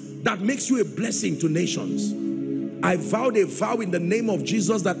 Dimensions that makes you a blessing to nations. I vowed a vow in the name of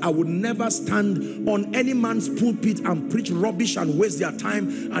Jesus that I would never stand on any man's pulpit and preach rubbish and waste their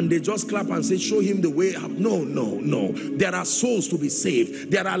time and they just clap and say, show him the way. No, no, no. There are souls to be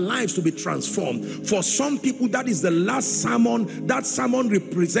saved. There are lives to be transformed. For some people, that is the last sermon. That sermon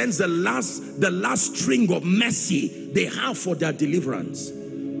represents the last string of mercy they have for their deliverance.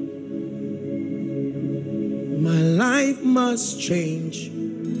 My life must change.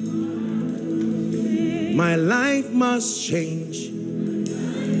 My life must change,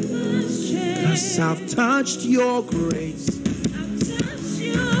 'cause I've touched your grace.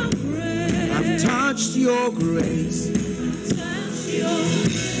 I've touched your grace.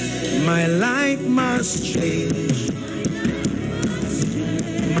 My life must change.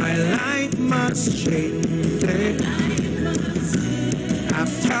 My life must change.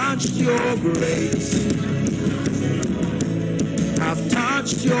 I've touched your grace. I've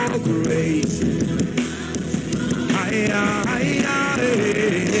touched your grace.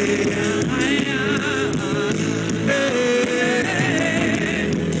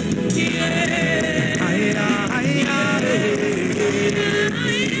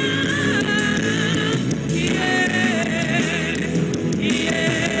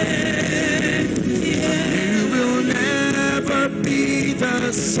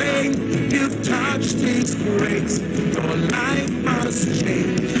 Same, you've touched His grace. Your life must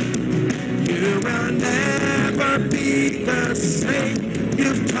change. You will never be the same.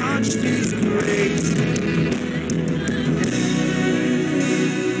 You've touched His grace.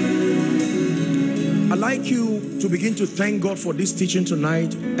 I'd like you to begin to thank God for this teaching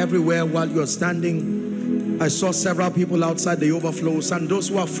tonight. Everywhere while you're standing, I saw several people outside the overflows, and those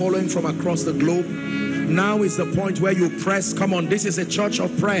who are following from across the globe. Now is the point where you press. Come on, this is a church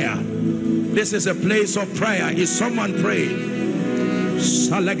of prayer. This is a place of prayer. Is someone praying?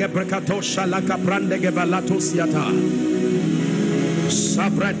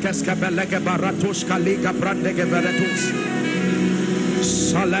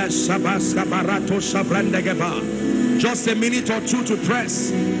 Just a minute or two to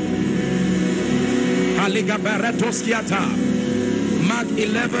press. Mark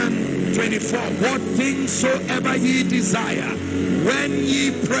 11:24. What things soever ye desire, when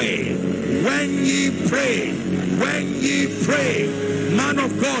ye pray, when ye pray, when ye pray. Man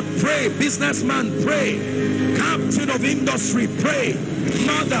of God, pray. Businessman, pray. Captain of industry, pray.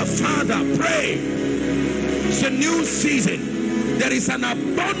 Mother, father, pray. It's a new season. There is an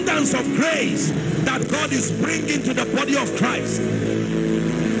abundance of grace that God is bringing to the body of Christ.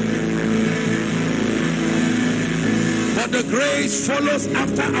 But the grace follows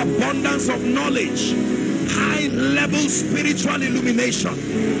after abundance of knowledge, high level spiritual illumination.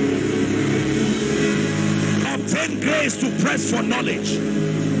 Obtain grace to press for knowledge.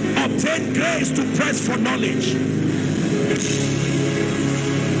 Obtain grace to press for knowledge.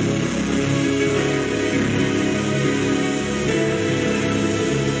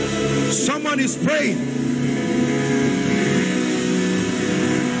 Someone is praying.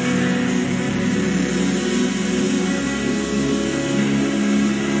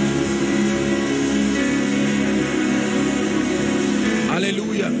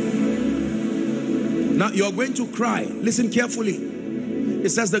 you're going to cry. Listen carefully. It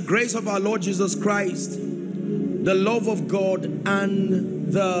says the grace of our Lord Jesus Christ, the love of God,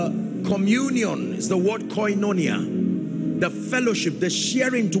 and the communion is the word koinonia, the fellowship, the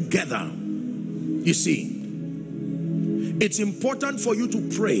sharing together. You see, it's important for you to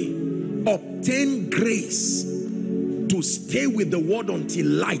pray, obtain grace to stay with the word until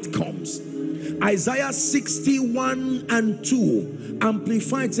light comes. Isaiah 61 and 2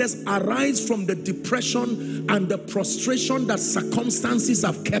 Amplified says, arise from the depression and the prostration that circumstances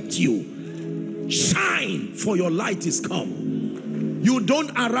have kept you. Shine, for your light is come. You don't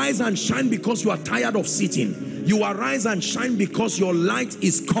arise and shine because you are tired of sitting. You arise and shine because your light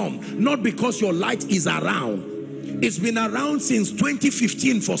is come, not because your light is around. It's been around since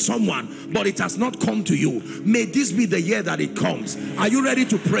 2015 for someone, but it has not come to you. May this be the year that it comes. Are you ready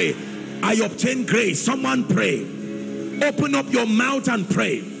to pray? I obtain grace. Someone pray. Open up your mouth and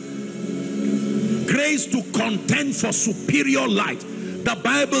pray. Grace to contend for superior light. The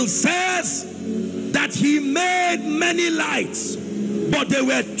Bible says that he made many lights, but there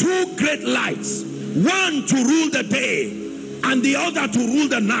were two great lights. One to rule the day and the other to rule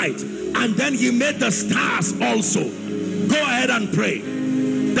the night. And then he made the stars also. Go ahead and pray.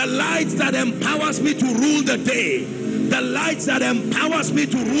 The light that empowers me to rule the day, the light that empowers me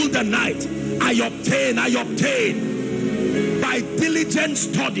to rule the night, I obtain by diligent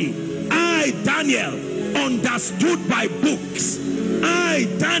study. I, Daniel, understood by books. I,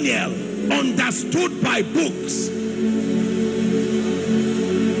 Daniel, understood by books.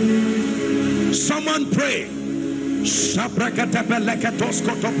 Someone pray. I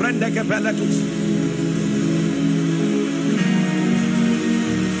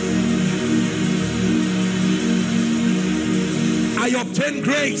obtain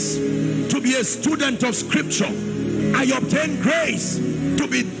grace to be a student of scripture. I obtain grace to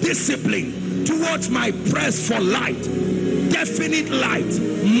be disciplined towards my press for light. Definite light,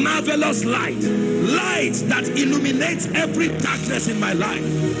 marvelous light, light that illuminates every darkness in my life.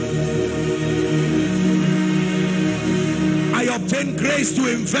 I obtain grace to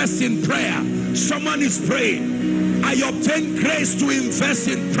invest in prayer. Someone is praying. I obtain grace to invest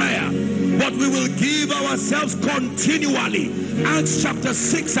in prayer, but we will give ourselves continually. Acts chapter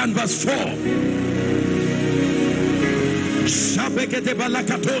 6 and verse 4.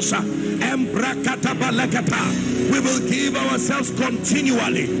 We will give ourselves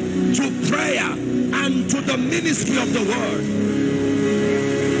continually to prayer and to the ministry of the word.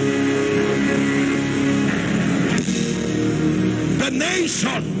 The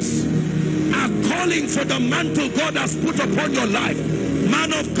nations are calling for the mantle God has put upon your life.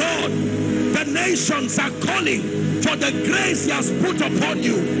 Man of God, the nations are calling for the grace he has put upon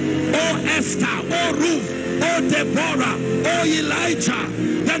you. Oh Esther, oh Ruth, oh Deborah, oh Elijah,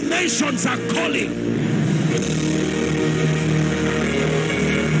 the nations are calling.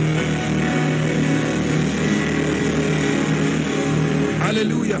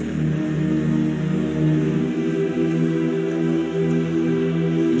 Hallelujah.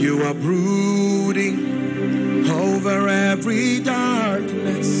 You are brooding over every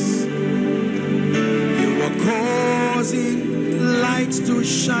darkness. You are causing light to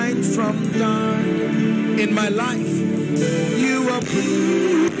shine from dark. In my life, you are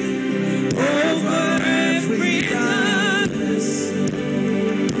brooding over every darkness.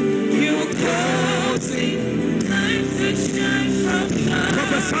 You are causing light to shine from dark.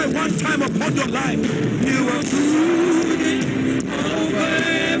 Prophesy one time upon your life. You are brooding over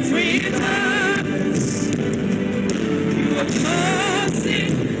every darkness. You are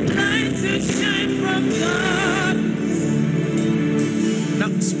causing light to shine from God. Now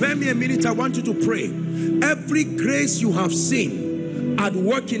spare me a minute. I want you to pray. Every grace you have seen at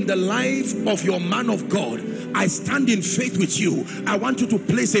work in the life of your man of God, I stand in faith with you. I want you to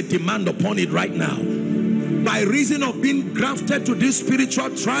place a demand upon it right now. By reason of being grafted to this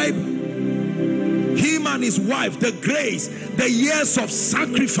spiritual tribe, him and his wife, the grace, the years of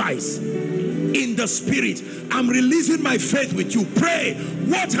sacrifice in the spirit, I'm releasing my faith with you. Pray.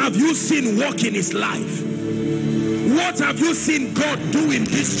 What have you seen work in his life? What have you seen God do in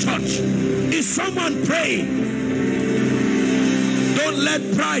this church? Is someone praying? Don't let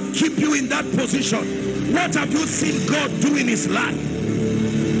pride keep you in that position. What have you seen God do in his life?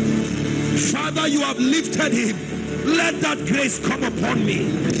 Father, you have lifted him. Let that grace come upon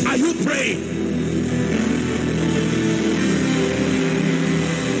me. Are you praying?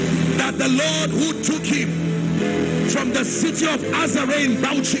 That the Lord who took him from the city of Azareh in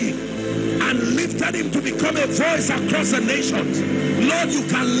Bauchi and lifted him to become a voice across the nations, Lord, you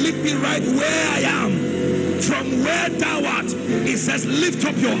can lift me right where I am. From where thou art, it says, lift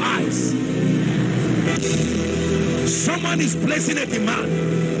up your eyes. Someone is placing a demand.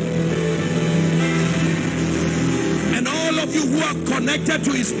 And all of you who are connected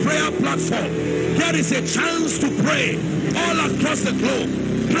to his prayer platform, there is a chance to pray all across the globe,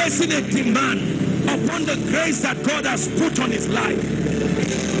 placing a demand upon the grace that God has put on his life.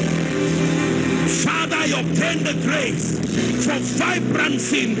 Father, I obtain the grace for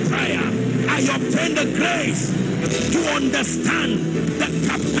vibrancy in prayer. I obtain the grace to understand, the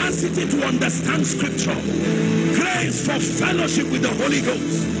capacity to understand scripture. Grace for fellowship with the Holy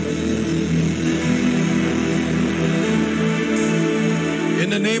Ghost. In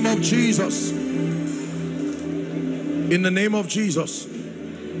the name of Jesus. In the name of Jesus.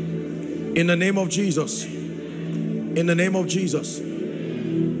 In the name of Jesus. In the name of Jesus.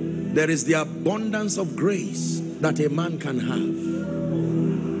 There is the abundance of grace that a man can have.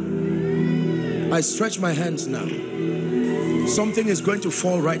 I stretch my hands now. Something is going to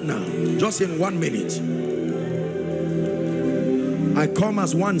fall right now. Just in 1 minute. I come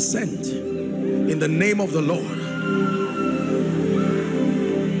as one sent in the name of the Lord.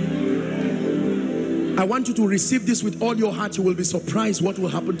 I want you to receive this with all your heart. You will be surprised what will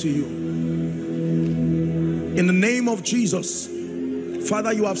happen to you. In the name of Jesus.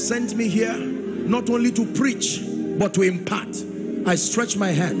 Father, you have sent me here not only to preach but to impart. I stretch my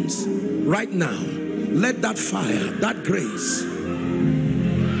hands right now. Let that fire, that grace,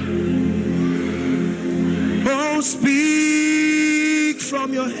 oh, speak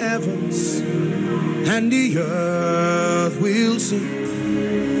from your heavens and the earth will sing.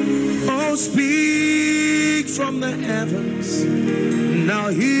 Oh, speak from the heavens, now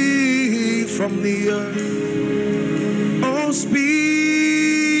hear from the earth. Oh,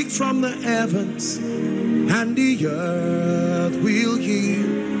 speak from the heavens, and the earth will hear.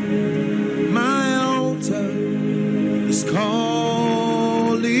 My altar is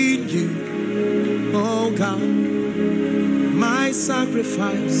calling you, oh God. My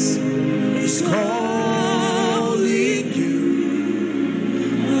sacrifice is calling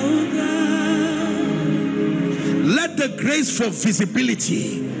you, oh God. Let the grace for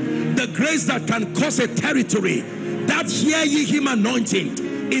visibility, the grace that can cause a territory, that hear ye him anointing,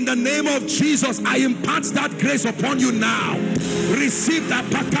 in the name of Jesus, I impart that grace upon you now. Receive that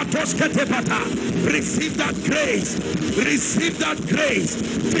receive that grace, receive that grace.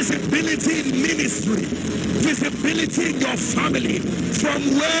 Visibility in ministry, visibility in your family. From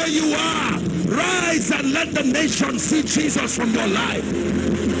where you are, rise and let the nation see Jesus from your life,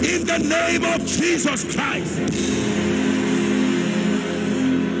 in the name of Jesus Christ.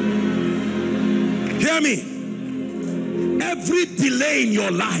 Hear me. Every delay in your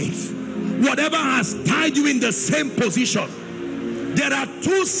life, whatever has tied you in the same position, there are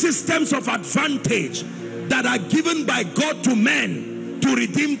two systems of advantage that are given by God to men to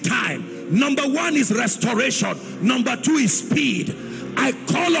redeem time. Number one is restoration. Number two is speed. I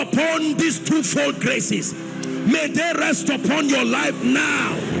call upon these twofold graces. May they rest upon your life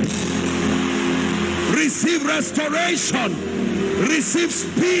now. Receive restoration. Receive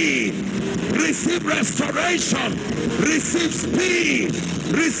speed. Receive restoration. Receive speed.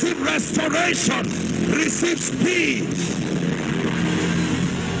 Receive restoration. Receive speed.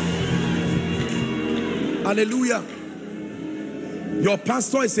 Hallelujah. Your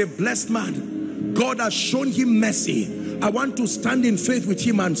pastor is a blessed man. God has shown him mercy. I want to stand in faith with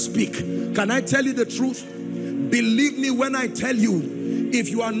him and speak. Can I tell you the truth? Believe me when I tell you, if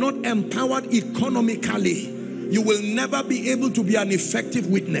you are not empowered economically, you will never be able to be an effective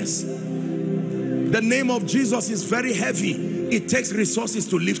witness. The name of Jesus is very heavy. It takes resources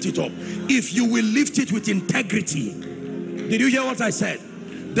to lift it up. If you will lift it with integrity. Did you hear what I said?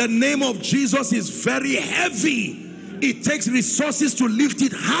 The name of Jesus is very heavy. It takes resources to lift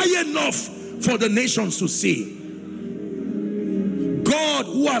it high enough for the nations to see. God,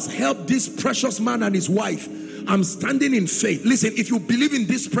 who has helped this precious man and his wife, I'm standing in faith. Listen, if you believe in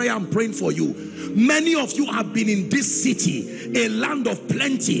this prayer, I'm praying for you. Many of you have been in this city, a land of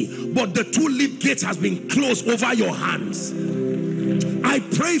plenty, but the two-leaf gate has been closed over your hands. I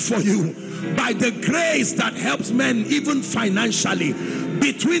pray for you, by the grace that helps men even financially,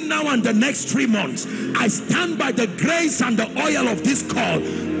 between now and the next 3 months, I stand by the grace and the oil of this call.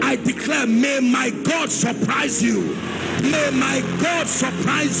 I declare, may my God surprise you. May my God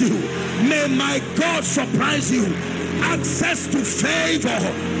surprise you. May my God surprise you. Access to favor,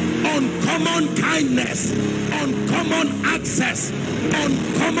 uncommon kindness, uncommon access,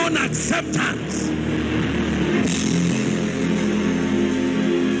 uncommon acceptance.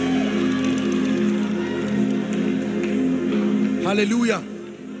 Hallelujah.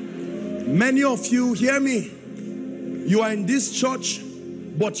 Many of you, hear me, you are in this church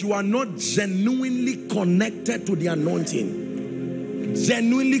but you are not genuinely connected to the anointing.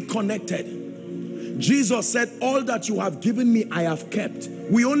 Genuinely connected. Jesus said, all that you have given me, I have kept.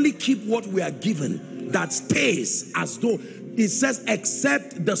 We only keep what we are given that stays, as though it says,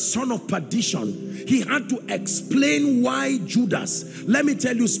 except the son of perdition. He had to explain why Judas. Let me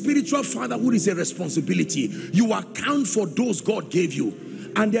tell you, spiritual fatherhood is a responsibility. You account for those God gave you.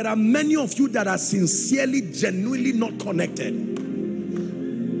 And there are many of you that are sincerely, genuinely not connected.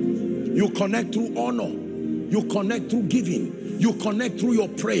 You connect through honor. You connect through giving. You connect through your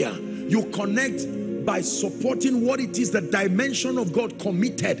prayer. You connect by supporting what it is, the dimension of God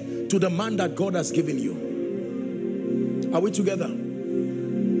committed to the man that God has given you. Are we together?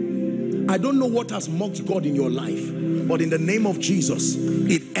 I don't know what has mocked God in your life, but in the name of Jesus,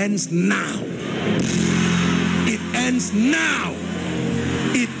 it ends now. It ends now.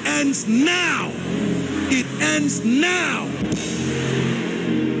 It ends now. It ends now.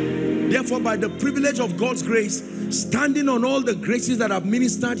 Therefore, by the privilege of God's grace, standing on all the graces that I've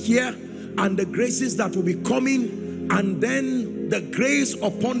ministered here and the graces that will be coming, and then the grace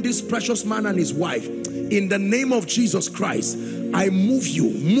upon this precious man and his wife, in the name of Jesus Christ, I move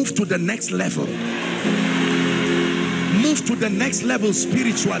to the next level. Move to the next level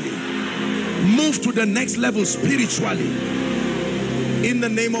spiritually. Move to the next level spiritually. In the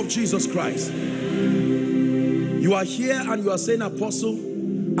name of Jesus Christ. You are here and you are saying, Apostle,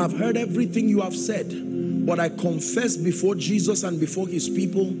 I've heard everything you have said, but I confess before Jesus and before his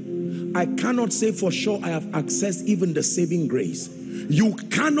people, I cannot say for sure I have accessed even the saving grace. You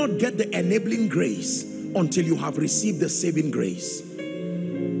cannot get the enabling grace until you have received the saving grace.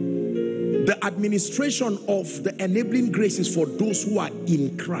 The administration of the enabling grace is for those who are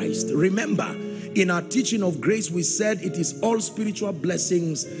in Christ. Remember, in our teaching of grace, we said it is all spiritual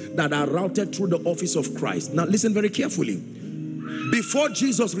blessings that are routed through the office of Christ. Now listen very carefully. Before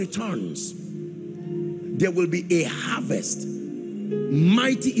Jesus returns, there will be a harvest.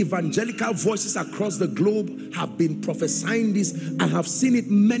 Mighty evangelical voices across the globe have been prophesying this. I have seen it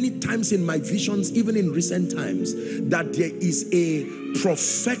many times in my visions, even in recent times, that there is a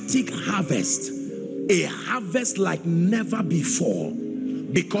prophetic harvest, a harvest like never before,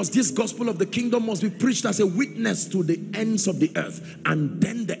 because this gospel of the kingdom must be preached as a witness to the ends of the earth, and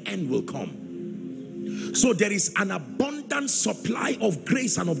then the end will come. So there is an abundant supply of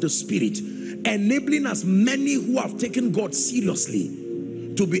grace and of the Spirit, enabling as many who have taken God seriously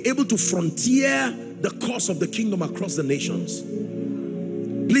to be able to frontier the cause of the kingdom across the nations.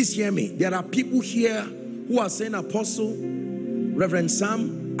 Please hear me. There are people here who are saying, Apostle, Reverend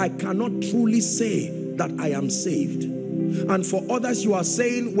Sam, I cannot truly say that I am saved. And for others, you are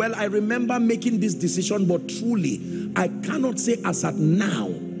saying, well, I remember making this decision, but truly, I cannot say as at now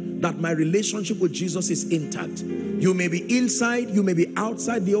that my relationship with Jesus is intact. You may be inside, you may be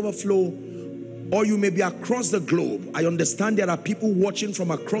outside the overflow, or you may be across the globe. I understand there are people watching from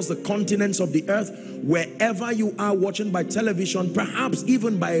across the continents of the earth. Wherever you are watching by television, perhaps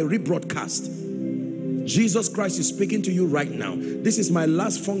even by a rebroadcast, Jesus Christ is speaking to you right now. This is my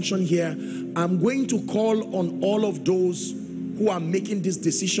last function here. I'm going to call on all of those who are making this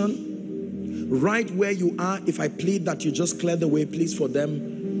decision right where you are. If I plead that you just clear the way, please, for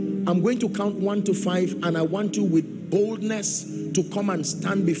them. I'm going to count 1 to 5, and I want you with boldness to come and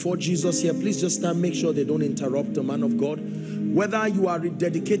stand before Jesus here. Please just stand. Make sure they don't interrupt the man of God. Whether you are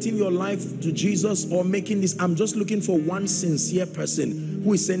rededicating your life to Jesus or making this, I'm just looking for one sincere person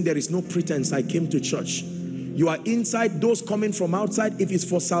who is saying there is no pretense. I came to church. You are inside. Those coming from outside, if it's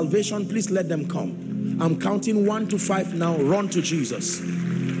for salvation, please let them come. I'm counting 1 to 5 now. Run to Jesus.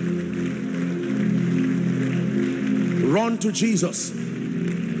 Run to Jesus.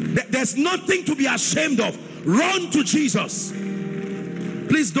 There's nothing to be ashamed of. Run to Jesus.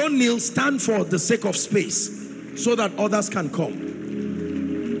 Please don't kneel. Stand for the sake of space so that others can come.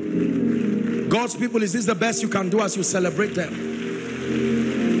 God's people, is this the best you can do as you celebrate them?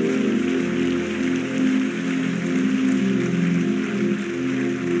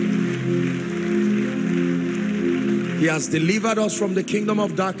 He has delivered us from the kingdom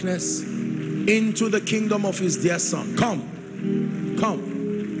of darkness into the kingdom of his dear Son. Come. Come.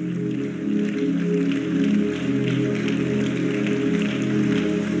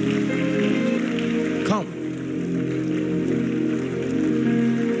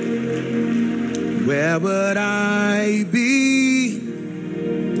 Where would I be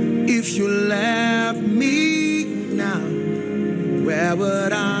if you left me now? Where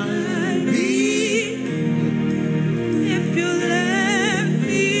would I be if you left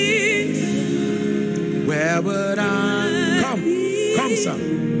me? Where would I come, son?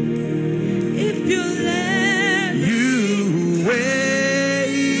 If you left you, where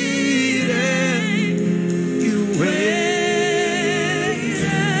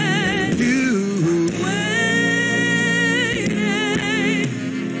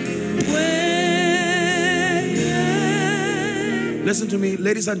Listen to me,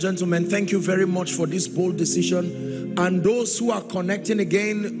 ladies and gentlemen, thank you very much for this bold decision. And those who are connecting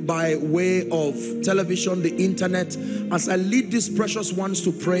again by way of television, the internet, as I lead these precious ones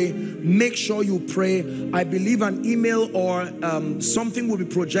to pray, make sure you pray. I believe an email or something will be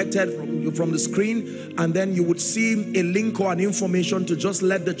projected from the screen, and then you would see a link or an information to just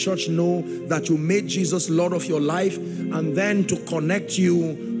let the church know that you made Jesus Lord of your life, and then to connect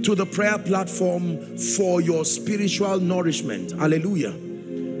you to the prayer platform for your spiritual nourishment. Hallelujah.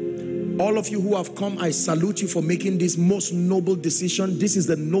 All of you who have come, I salute you for making this most noble decision. This is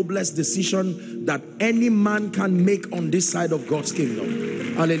the noblest decision that any man can make on this side of God's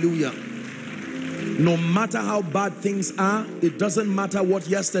kingdom. Hallelujah. No matter how bad things are, it doesn't matter what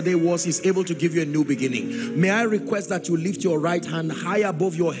yesterday was, He's able to give you a new beginning. May I request that you lift your right hand high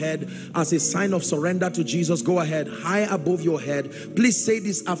above your head as a sign of surrender to Jesus. Go ahead, high above your head. Please say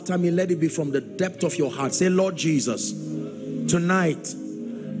this after me. Let it be from the depth of your heart. Say, Lord Jesus, tonight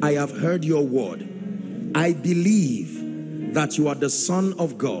I have heard your word. I believe that you are the Son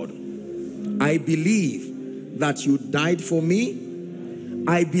of God. I believe that you died for me.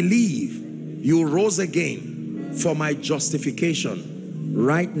 I believe you rose again for my justification.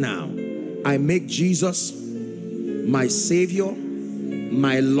 Right now, I make Jesus my Savior,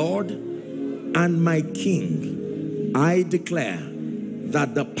 my Lord, and my King. I declare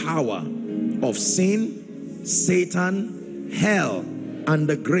that the power of sin, Satan, hell, and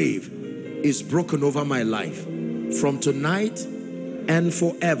the grave is broken over my life. From tonight and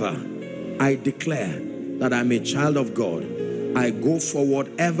forever, I declare that I'm a child of God. I go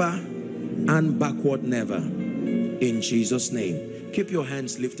forward ever and backward never. In Jesus' name. Keep your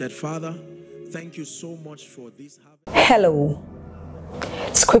hands lifted. Father, thank you so much for this. Hello.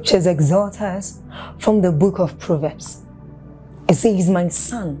 Scriptures exhort us from the book of Proverbs. It says, my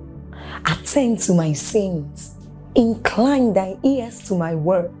son, attend to my sayings. Incline thy ears to my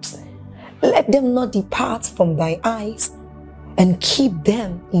words. Let them not depart from thy eyes, and keep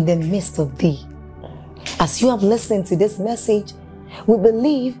them in the midst of thee. As you have listened to this message, we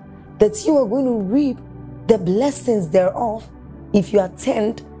believe that you are going to reap the blessings thereof if you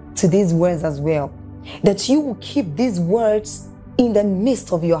attend to these words as well. That you will keep these words in the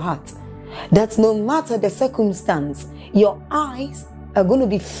midst of your heart. That no matter the circumstance, your eyes are going to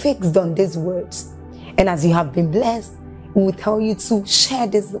be fixed on these words. And as you have been blessed, we will tell you to share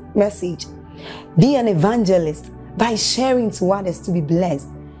this message. Be an evangelist by sharing to others to be blessed.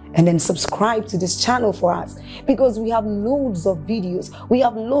 And then subscribe to this channel for us, because we have loads of videos, we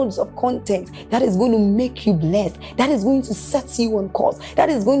have loads of content that is going to make you blessed, that is going to set you on course, that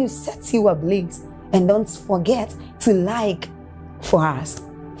is going to set you ablaze. And don't forget to like for us.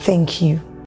 Thank you.